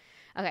 whatever.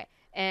 Okay.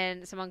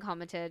 And someone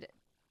commented,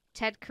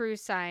 Ted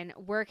Cruz sign.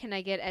 Where can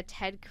I get a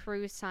Ted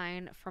Cruz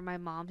sign for my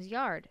mom's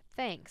yard?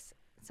 Thanks.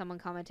 Someone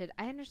commented,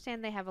 I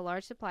understand they have a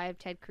large supply of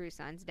Ted Cruz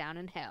signs down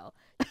in hell.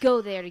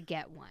 Go there to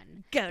get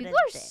one. People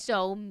are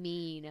so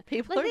mean.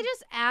 People Like, they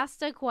just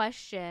asked a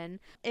question.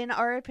 In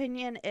our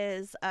opinion,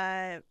 is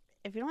if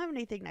you don't have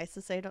anything nice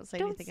to say, don't say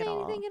anything at all.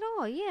 Don't say anything at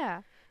all,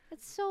 yeah.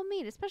 It's so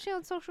mean, especially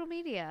on social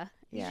media.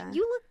 Yeah.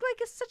 You look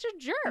like such a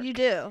jerk. You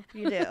do.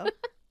 You do.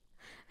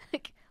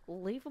 Like,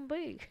 leave them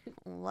be.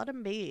 Let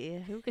them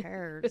be. Who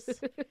cares?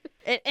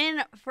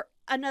 And for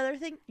another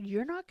thing,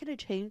 you're not going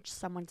to change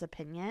someone's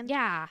opinion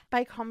Yeah.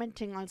 by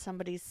commenting on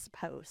somebody's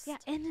post. Yeah,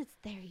 and it's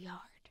their yard.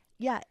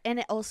 Yeah, and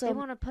it also... They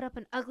want to put up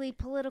an ugly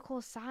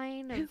political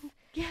sign of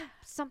yeah.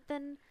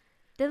 something.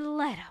 Then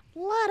let them.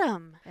 Let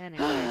them.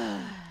 Anyway.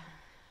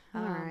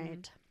 All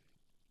right.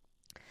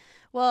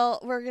 Well,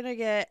 we're going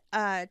to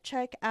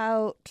check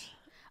out...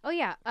 Oh,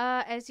 yeah.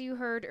 As you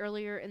heard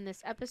earlier in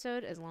this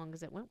episode, as long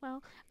as it went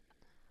well,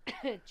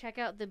 check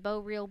out the Bo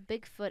Real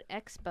Bigfoot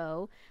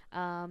Expo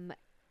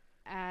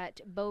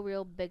at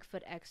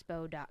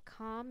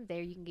BoRealBigfootExpo.com.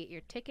 There you can get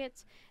your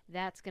tickets.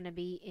 That's going to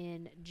be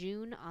in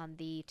June on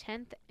the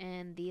 10th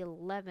and the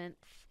 11th.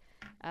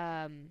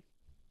 And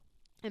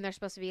there's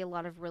supposed to be a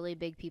lot of really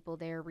big people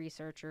there,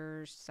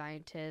 researchers,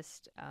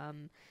 scientists,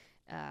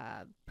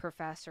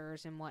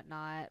 professors and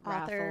whatnot,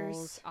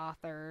 authors,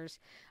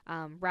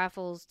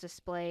 raffles,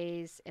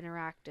 displays,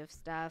 interactive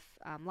stuff,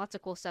 lots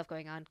of cool stuff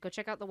going on. Go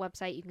check out the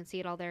website. You can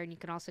see it all there, and you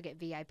can also get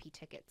VIP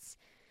tickets.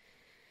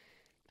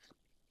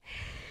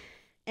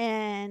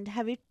 And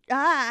have you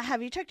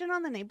checked in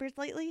on the neighbors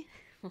lately?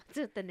 What's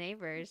with the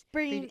neighbors?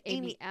 Bring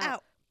Amy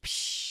out.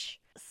 Psh.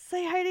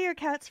 Say hi to your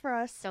cats for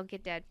us. Don't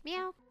get dead.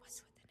 Meow.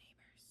 What's with the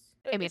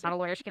neighbors? Amy is not a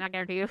lawyer. She cannot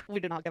guarantee you.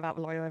 We do not give out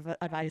lawyer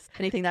advice.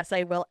 Anything that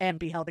say will and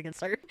be held against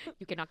her.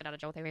 You cannot get out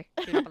of jail with Amy.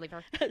 Do not believe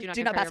her.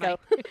 Do not pass go.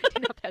 Do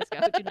not pass go.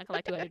 Do not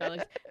collect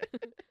 $200.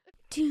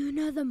 Do you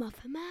know the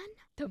Muffin Man?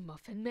 The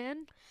Muffin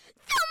Man?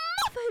 The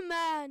Muffin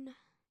Man!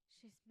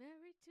 She's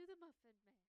married to the Muffin Man.